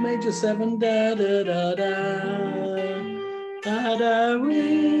 sus on a major 7, da, da, da, da, da, da,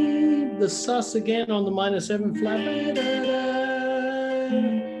 re, the sus again on the -7 flat, da, da,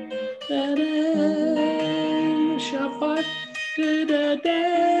 da, da, sharp 5, da, da, da,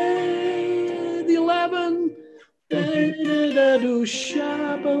 the 11, da, da, da, do,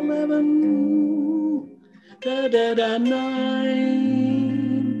 sharp 11, da, da, da,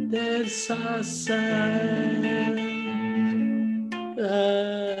 9, da, sa, sa,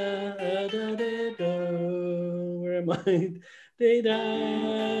 da, da, da, do. Where am I? Da, da,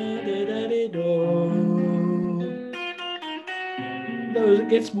 da, da, da, do. it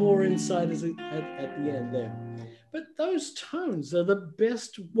gets more insight at the end there. But those tones are the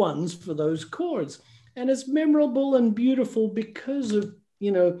best ones for those chords. And it's memorable and beautiful because of,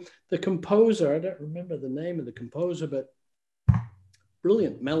 the composer. I don't remember the name of the composer, but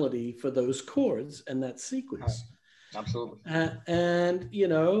brilliant melody for those chords and that sequence. Absolutely. And,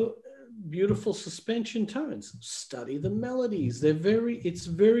 beautiful suspension tones. Study the melodies. It's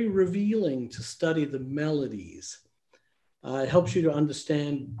very revealing to study the melodies. It helps you to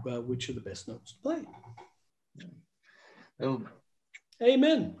understand which are the best notes to play. Oh.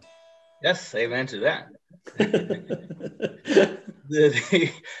 Amen. Yes, amen to that.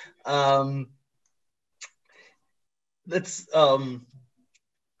 Let's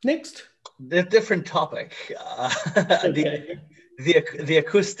next. The different topic. Okay. The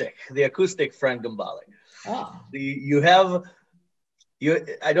acoustic Frank Gambale. I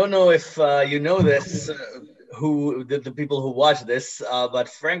don't know if you know this, the people who watch this, but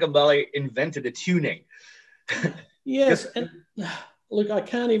Frank Gambale invented a tuning. Yes, and look, I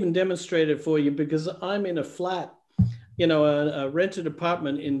can't even demonstrate it for you because I'm in a flat, a rented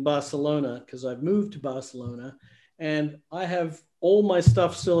apartment in Barcelona because I've moved to Barcelona, and I have all my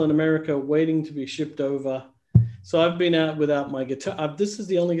stuff still in America waiting to be shipped over. So I've been out without my guitar. This is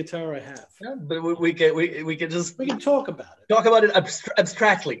the only guitar I have. Yeah, but we can talk about it. Talk about it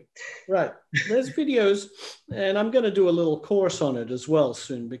abstractly. Right. There's videos, and I'm going to do a little course on it as well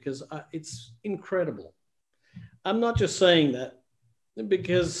soon because it's incredible. I'm not just saying that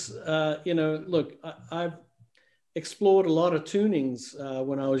because look, I've explored a lot of tunings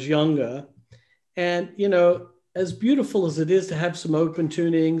when I was younger, and as beautiful as it is to have some open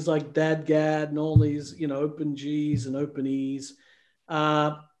tunings like Dad Gad and all these, open Gs and open Es,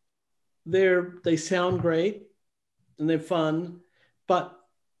 they sound great and they're fun. But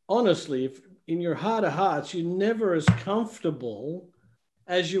honestly, if in your heart of hearts, you're never as comfortable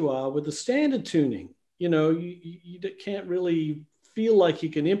as you are with the standard tuning. You can't really feel like you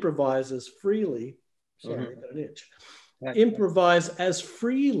can improvise as freely. Sorry, I got an itch. Improvise as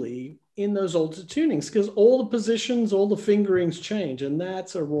freely in those altered tunings because all the positions, all the fingerings change, and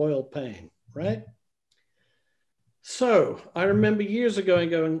that's a royal pain, right? So I remember years ago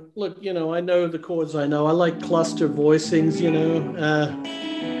going, look, I know the chords I know. I like cluster voicings,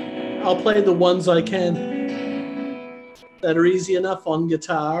 I'll play the ones I can that are easy enough on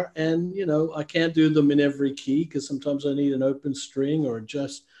guitar, and I can't do them in every key because sometimes I need an open string or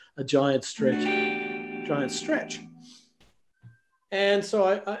just a giant stretch. And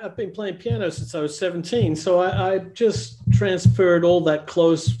so I've been playing piano since I was 17. So I just transferred all that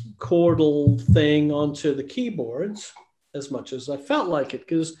close chordal thing onto the keyboards as much as I felt like it,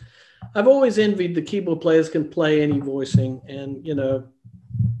 because I've always envied the keyboard players can play any voicing, and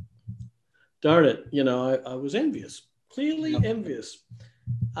darn it, I was envious, clearly envious,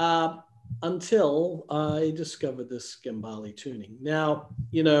 until I discovered this Gambale tuning. Now,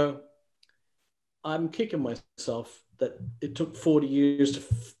 I'm kicking myself that it took 40 years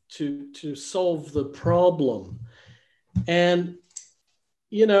to solve the problem. And,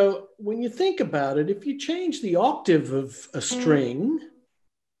 when you think about it, if you change the octave of a string,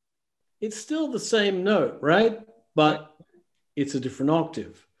 it's still the same note, right? But it's a different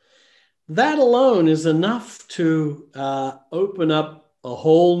octave. That alone is enough to open up a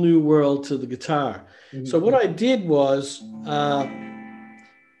whole new world to the guitar. Mm-hmm. So what I did was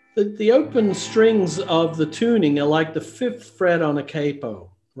the open strings of the tuning are like the 5th fret on a capo,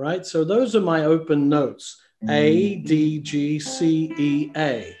 right? So those are my open notes, A, D, G, C, E,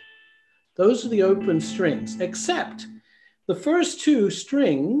 A. Those are the open strings, except the first 2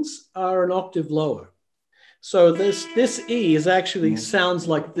 strings are an octave lower. So this E is actually sounds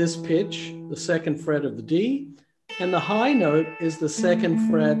like this pitch, the 2nd fret of the D, and the high note is the 2nd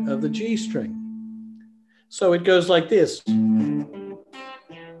fret of the G string. So it goes like this.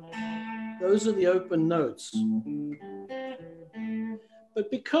 Those are the open notes.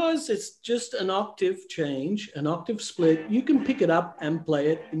 But because it's just an octave change, an octave split, you can pick it up and play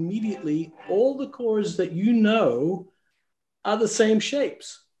it immediately. All the chords that you know are the same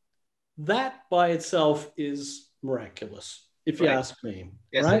shapes. That by itself is miraculous, if you ask me,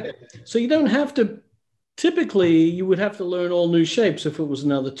 yes, right? So you don't have to, typically you would have to learn all new shapes if it was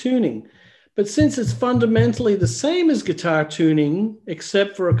another tuning. But since it's fundamentally the same as guitar tuning,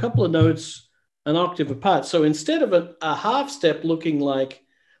 except for a couple of notes an octave apart. So instead of a half step looking like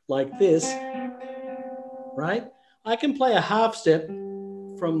this, right? I can play a half step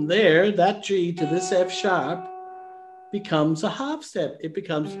from there, that G to this F sharp becomes a half step. It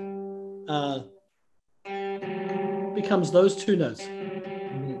becomes those 2 notes.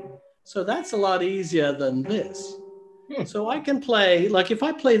 So that's a lot easier than this. So I can play, like if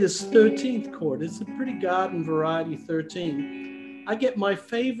I play this 13th chord, it's a pretty garden variety 13. I get my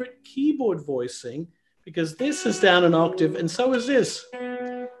favorite keyboard voicing because this is down an octave and so is this.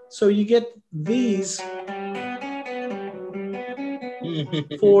 So you get these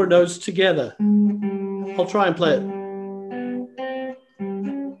four notes together. I'll try and play it.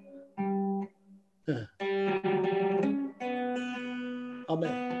 Oh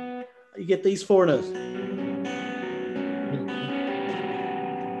man, you get these four notes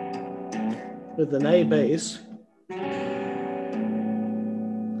with an A bass.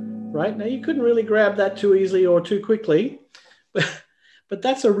 Right now, you couldn't really grab that too easily or too quickly, but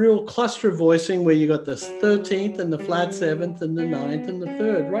that's a real cluster voicing where you got the 13th and the flat 7th and the 9th and the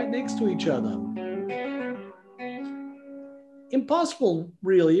 3rd right next to each other. Impossible,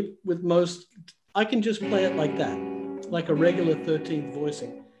 really, with most. I can just play it like that, like a regular 13th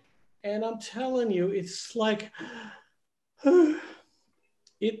voicing. And I'm telling you, it's like,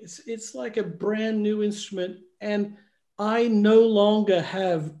 it's like a brand new instrument. And I no longer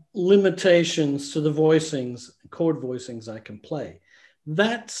have limitations to the voicings, chord voicings I can play.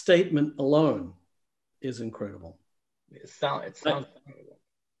 That statement alone is incredible. It sounds incredible.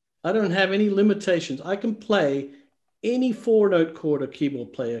 I don't have any limitations. I can play any 4-note chord a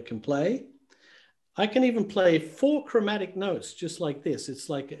keyboard player can play. I can even play 4 chromatic notes just like this. It's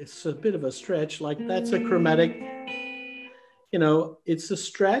a bit of a stretch, like that's a chromatic, you know, it's a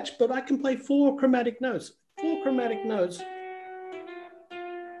stretch, but I can play 4 chromatic notes. 4 chromatic notes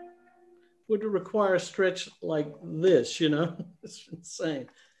would require a stretch like this, you know, it's insane.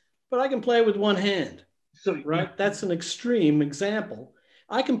 But I can play with one hand, right? That's an extreme example.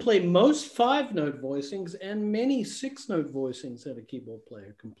 I can play most 5-note voicings and many 6-note voicings that a keyboard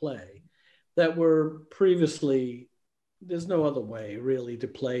player can play that were previously, there's no other way really to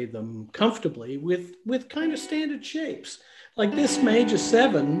play them comfortably with kind of standard shapes. Like this major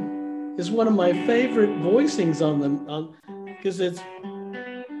 7 is one of my favorite voicings on them because it's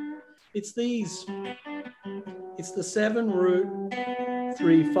these. It's the 7 root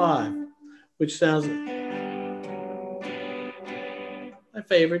 3 5, which sounds my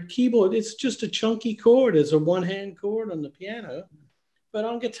favorite keyboard. It's just a chunky chord. It's a one-hand chord on the piano, but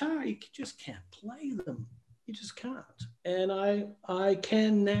on guitar you just can't play them. You just can't. And I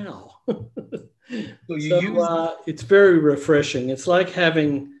can now. So it's very refreshing. It's like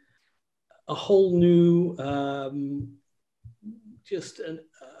having a whole new just a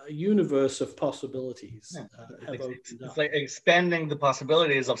universe of possibilities. It's like expanding the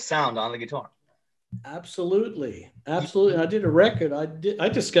possibilities of sound on the guitar. Absolutely. I did a record. I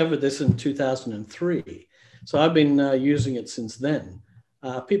discovered this in 2003. So I've been using it since then.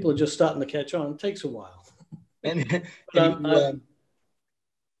 People are just starting to catch on. It takes a while. I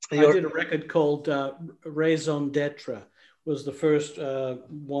did a record called Raison d'Etre. Was the first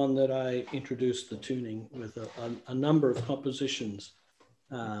one that I introduced the tuning with a number of compositions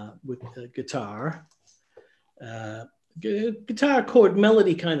with guitar, guitar chord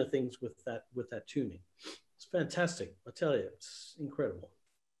melody kind of things with that tuning. It's fantastic. I tell you, it's incredible.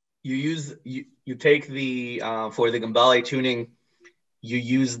 You take the for the Gambale tuning, you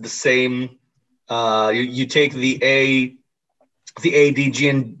use the same. You take the A, D, G,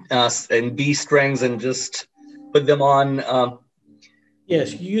 and B strings and just put them on.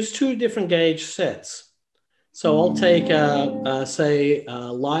 Yes, you use 2 different gauge sets. So I'll take, say,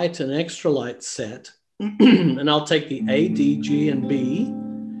 a light and extra light set, and I'll take the A, D, G, and B,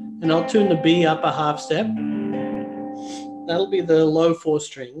 and I'll tune the B up a half step. That'll be the low 4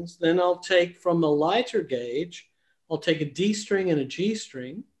 strings. Then I'll take from a lighter gauge, I'll take a D string and a G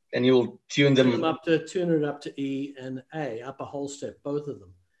string. And you'll tune them tune it up to E and A, up a whole step, both of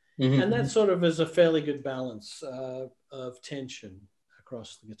them. Mm-hmm. And that sort of is a fairly good balance of tension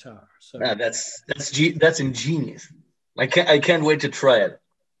across the guitar. So that's ingenious. I can't wait to try it.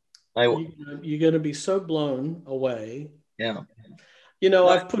 You're going to be so blown away. Yeah. You know,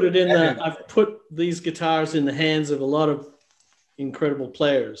 I've put these guitars in the hands of a lot of incredible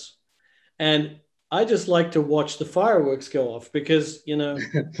players, and I just like to watch the fireworks go off because, you know,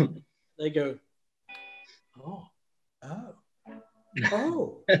 they go, oh,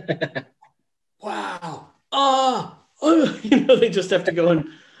 wow, you know, they just have to go and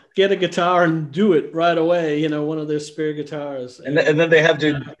get a guitar and do it right away, you know, one of their spare guitars. And then they have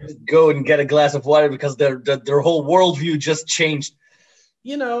to go and get a glass of water because their whole worldview just changed.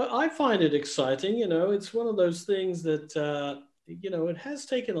 You know, I find it exciting. You know, it's one of those things that, you know, it has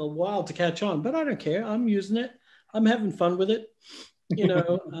taken a while to catch on, but I don't care. I'm using it. I'm having fun with it. You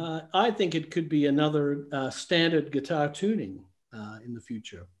know, I think it could be another standard guitar tuning in the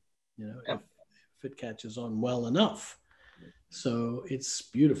future, you know, if it catches on well enough. So it's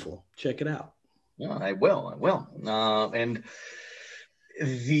beautiful. Check it out. Yeah, I will. I will. And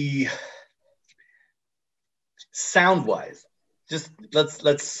the sound wise, just let's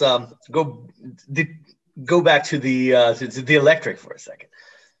the, go back to the electric for a second.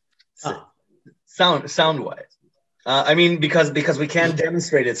 So, Ah, sound wise, I mean, because we can't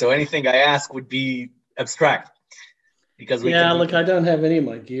demonstrate it, so anything I ask would be abstract. Because we yeah, can. look, I don't have any of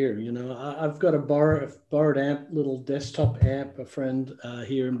my gear. I've got a borrowed amp, little desktop amp. A friend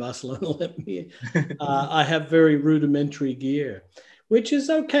here in Barcelona let me. I have very rudimentary gear, which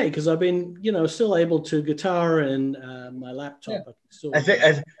is okay because I've been, still able to guitar and my Yeah. laptop. I can still. I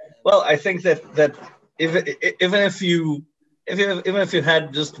think. Well, I think that if even if you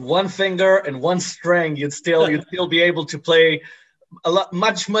had just one finger and one string, you'd still be able to play a lot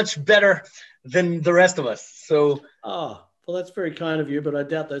much better than the rest of us. So Ah, well, that's very kind of you, but I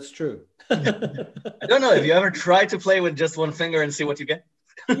doubt that's true. I don't know. Have you ever tried to play with just one finger and see what you get?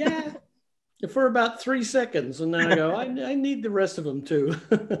 Yeah, for about 3 seconds, and then I go, I need the rest of them too.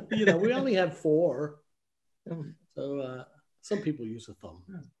 We only have four, so some people use a thumb.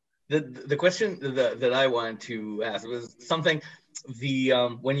 The question that I wanted to ask was something.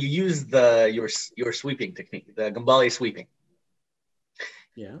 When you use your sweeping technique, the Gambale sweeping,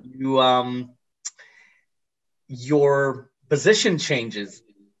 Yeah. Your position changes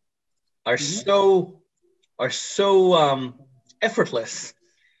are so effortless,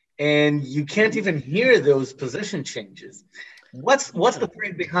 and you can't even hear those position changes. What's the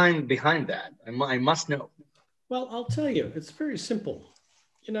point behind that? I must know. Well, I'll tell you, it's very simple.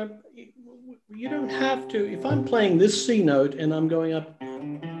 You don't have to. If I'm playing this C note and I'm going up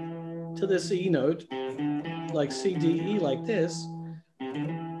to this E note, like C, D, E, like this,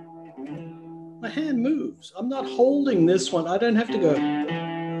 my hand moves. I'm not holding this one. I don't have to go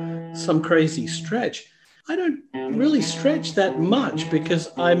some crazy stretch. I don't really stretch that much because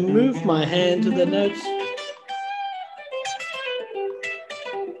I move my hand to the notes.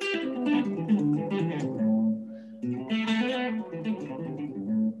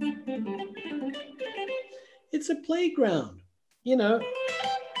 It's a playground, you know.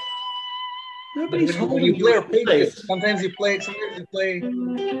 But Nobody's when you holding play you in arpeggios, place. sometimes you play.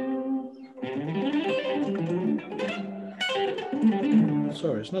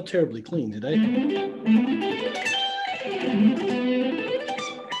 Sorry, it's not terribly clean today.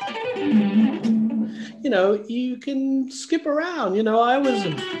 You can skip around. I was.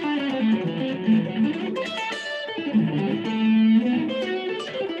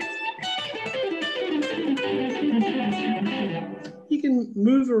 You can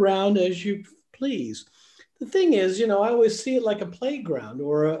move around as you please. The thing is, I always see it like a playground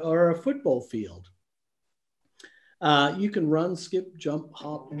or a football field. You can run, skip, jump,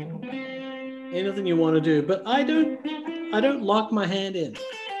 hop, anything you want to do. But I don't lock my hand in.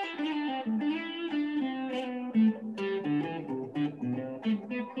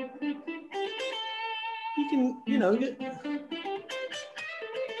 You can,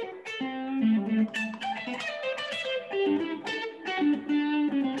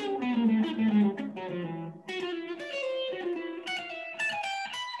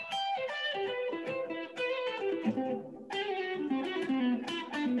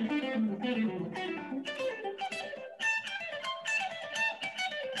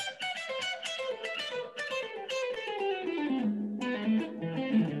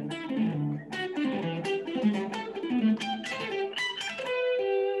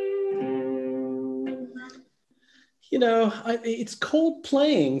 it's called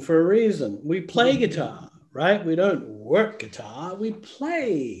playing for a reason. We play guitar, right? We don't work guitar. We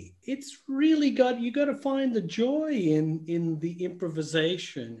play. It's really you got to find the joy in the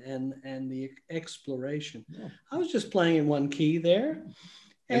improvisation and the exploration. Yeah. I was just playing in one key there,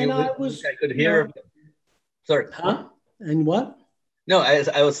 and I could hear. Sorry. Huh? And what? No,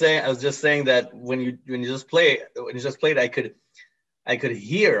 I was just saying that when you just played, I could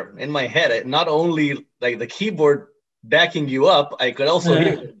hear in my head, not only like the keyboard backing you up, I could also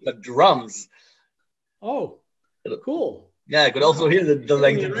hear the drums. Oh, cool. Yeah, I could also hear the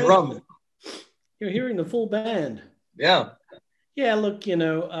drums. You're hearing the full band. Yeah. Yeah, look,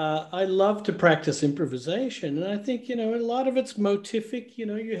 I love to practice improvisation. And I think, a lot of it's motific.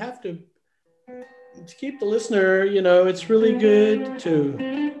 You have to keep the listener, it's really good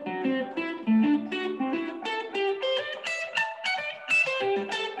to.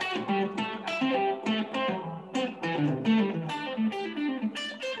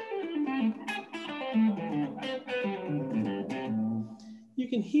 You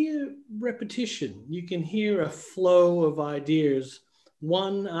can hear repetition. You can hear a flow of ideas,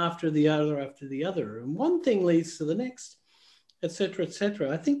 one after the other, and one thing leads to the next. etc.,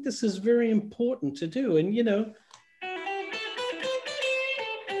 etc. I think this is very important to do. And, you know,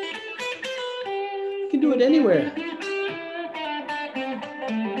 you can do it anywhere.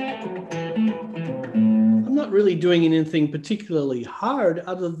 I'm not really doing anything particularly hard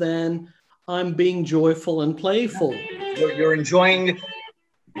other than I'm being joyful and playful. You're enjoying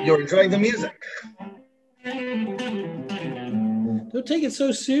the music. Don't take it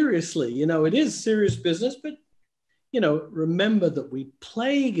so seriously. You know, it is serious business, but, you know, remember that we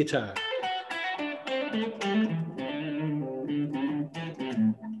play guitar. It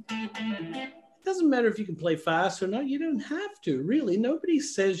doesn't matter if you can play fast or not. You don't have to, really. Nobody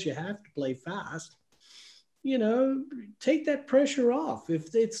says you have to play fast. You know, take that pressure off.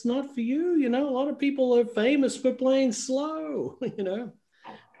 If it's not for you, you know, a lot of people are famous for playing slow, you know.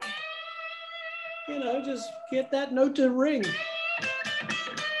 You know, just get that note to ring.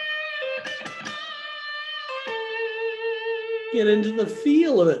 Get into the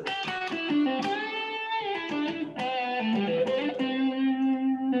feel of it.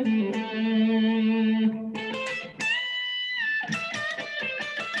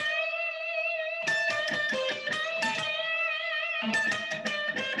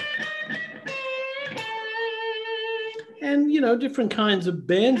 And, you know, different kinds of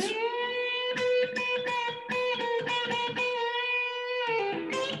bands.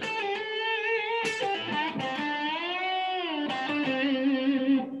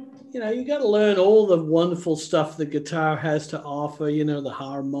 You know, you got to learn all the wonderful stuff the guitar has to offer, you know, the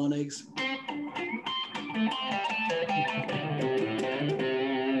harmonics. I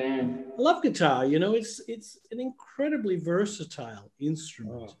love guitar, you know, it's an incredibly versatile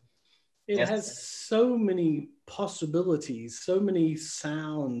instrument. It Yes. has so many possibilities, so many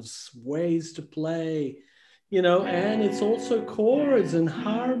sounds, ways to play, you know, and it's also chords and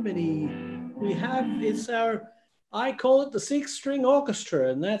harmony. It's I call it the 6-string orchestra,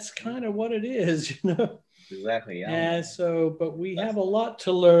 and that's kind of what it is, you know. Exactly. Yeah. And so, but we have a lot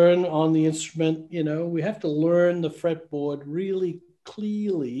to learn on the instrument, you know. We have to learn the fretboard really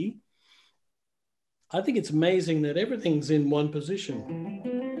clearly. I think it's amazing that everything's in one position.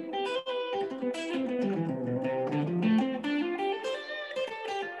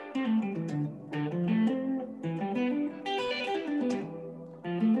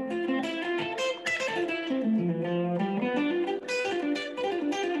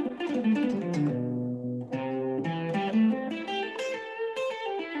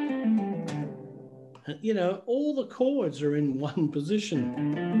 You know, all the chords are in one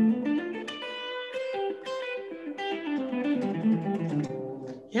position.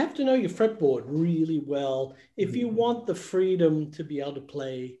 You have to know your fretboard really well if you want the freedom to be able to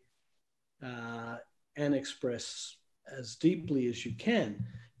play and express as deeply as you can.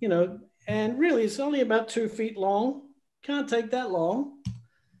 You know, and really it's only about 2 feet long. Can't take that long.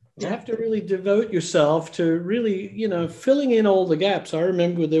 You have to really devote yourself to really, you know, filling in all the gaps. I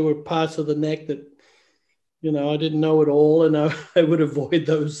remember there were parts of the neck that, you know, I didn't know it all, and I would avoid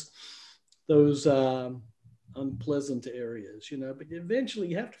those unpleasant areas, you know. But eventually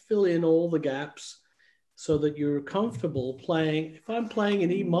you have to fill in all the gaps so that you're comfortable playing. If I'm playing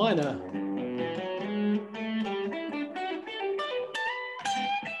in E minor,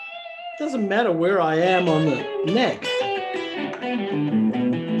 it doesn't matter where I am on the neck.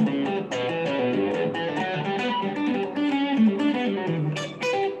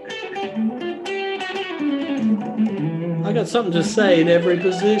 I got something to say in every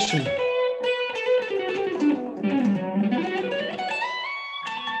position.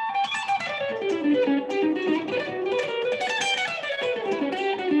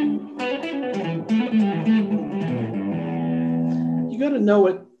 You got to know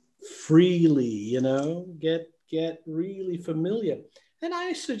it freely, you know, get really familiar. And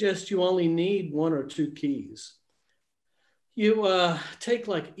I suggest you only need 1 or 2 keys. You take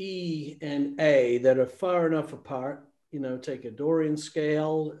like E and A that are far enough apart. You know, take a Dorian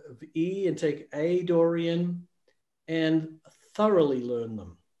scale of E and take A Dorian and thoroughly learn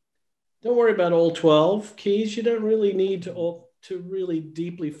them. Don't worry about all 12 keys. You don't really need to really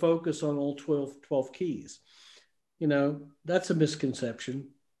deeply focus on all 12 keys. You know, that's a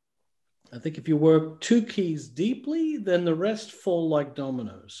misconception. I think if you work 2 keys deeply, then the rest fall like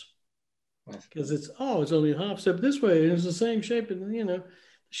dominoes. Because it's only a half step this way, and it's the same shape, and you know,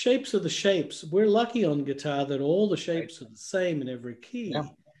 shapes are the shapes. We're lucky on guitar that all the shapes are the same in every key. Yeah.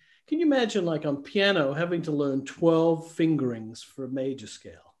 Can you imagine, like on piano, having to learn 12 fingerings for a major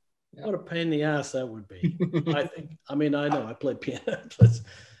scale? Yeah. What a pain in the ass that would be. I think. I mean, I know I play piano, but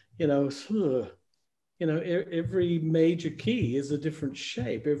you know, every major key is a different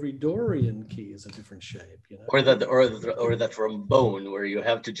shape. Every Dorian key is a different shape. Or that trombone where you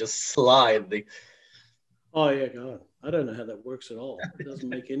have to just slide the. Oh yeah, God, I don't know how that works at all. It doesn't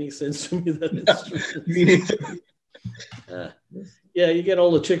make any sense to me, that instrument. Me neither. Yeah, you get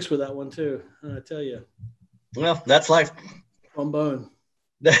all the chicks with that one too. I tell you. Well, that's life. Trombone.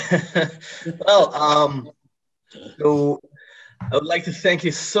 Well, so I would like to thank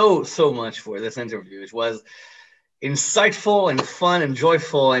you so much for this interview. It was insightful and fun and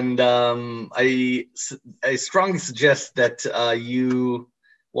joyful, and I strongly suggest that you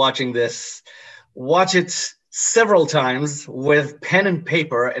watching this, watch it several times with pen and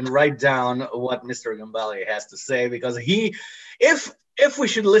paper and write down what Mr. Gambale has to say, because if we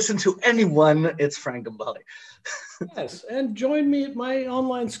should listen to anyone, it's Frank Gambale. Yes, and join me at my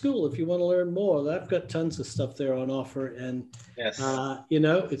online school if you want to learn more. I've got tons of stuff there on offer, and yes,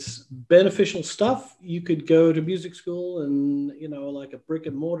 it's beneficial stuff. You could go to music school and like a brick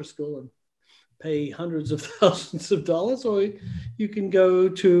and mortar school and pay hundreds of thousands of dollars, or you can go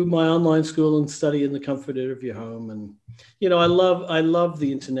to my online school and study in the comfort of your home. And I love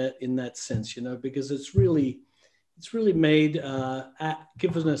the internet in that sense, because it's really made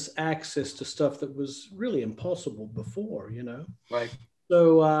given us access to stuff that was really impossible before, Right.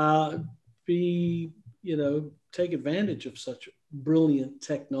 So take advantage of such brilliant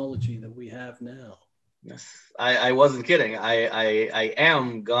technology that we have now. Yes, I wasn't kidding. I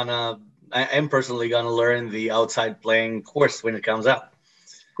am personally gonna learn the outside playing course when it comes out.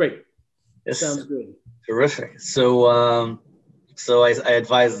 Great. Yes. Sounds good. Terrific. So I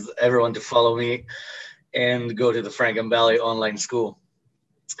advise everyone to follow me and go to the Frank Gambale online school.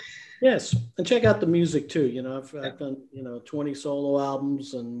 Yes, and check out the music too. I've done 20 solo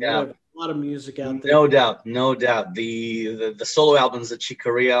albums and a lot of music out there. No doubt. The solo albums, the Chick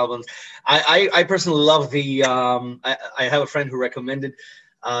Corea albums. I personally love the. I have a friend who recommended.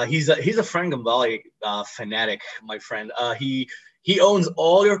 He's a Frank Gambale fanatic, my friend. He owns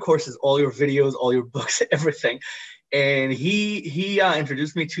all your courses, all your videos, all your books, everything. And he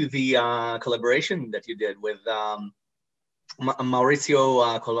introduced me to the collaboration that you did with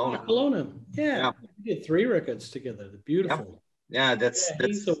Mauricio Colonna. Colonna, yeah. We did 3 records together. They're beautiful. Yeah,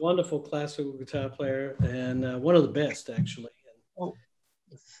 he's a wonderful classical guitar player, and one of the best, actually. Oh.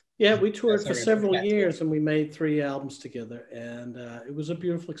 Yeah, we toured for several years, and we made 3 albums together, and it was a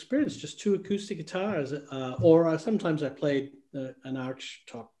beautiful experience. Just 2 acoustic guitars, or sometimes I played an arch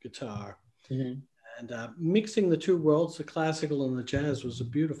top guitar. Mm-hmm. And mixing the 2 worlds, the classical and the jazz, was a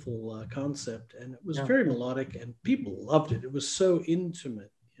beautiful concept, and it was very melodic, and people loved it. It was so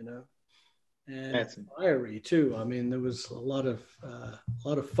intimate, and fiery too. I mean, there was a lot of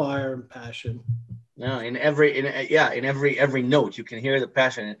fire and passion. Yeah, in every note you can hear the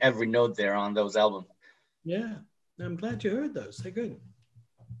passion in every note there on those albums. Yeah, I'm glad you heard those. They're good,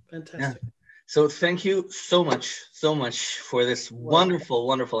 fantastic. Yeah. So thank you so much for this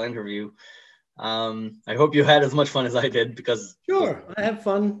wonderful interview. I hope you had as much fun as I did, because sure, I have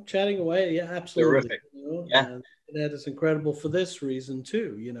fun chatting away. Yeah, absolutely. Terrific. And that is incredible for this reason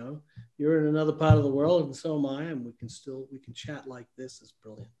too. You're in another part of the world, and so am I, and we can chat like this. Is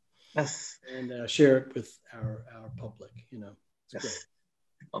brilliant. Yes. And share it with our public. It's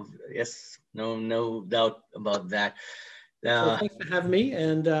great. Yes. No doubt about that. So thanks for having me,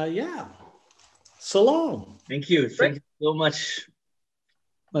 and so long. Thank you. Thank you so much.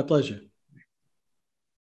 My pleasure.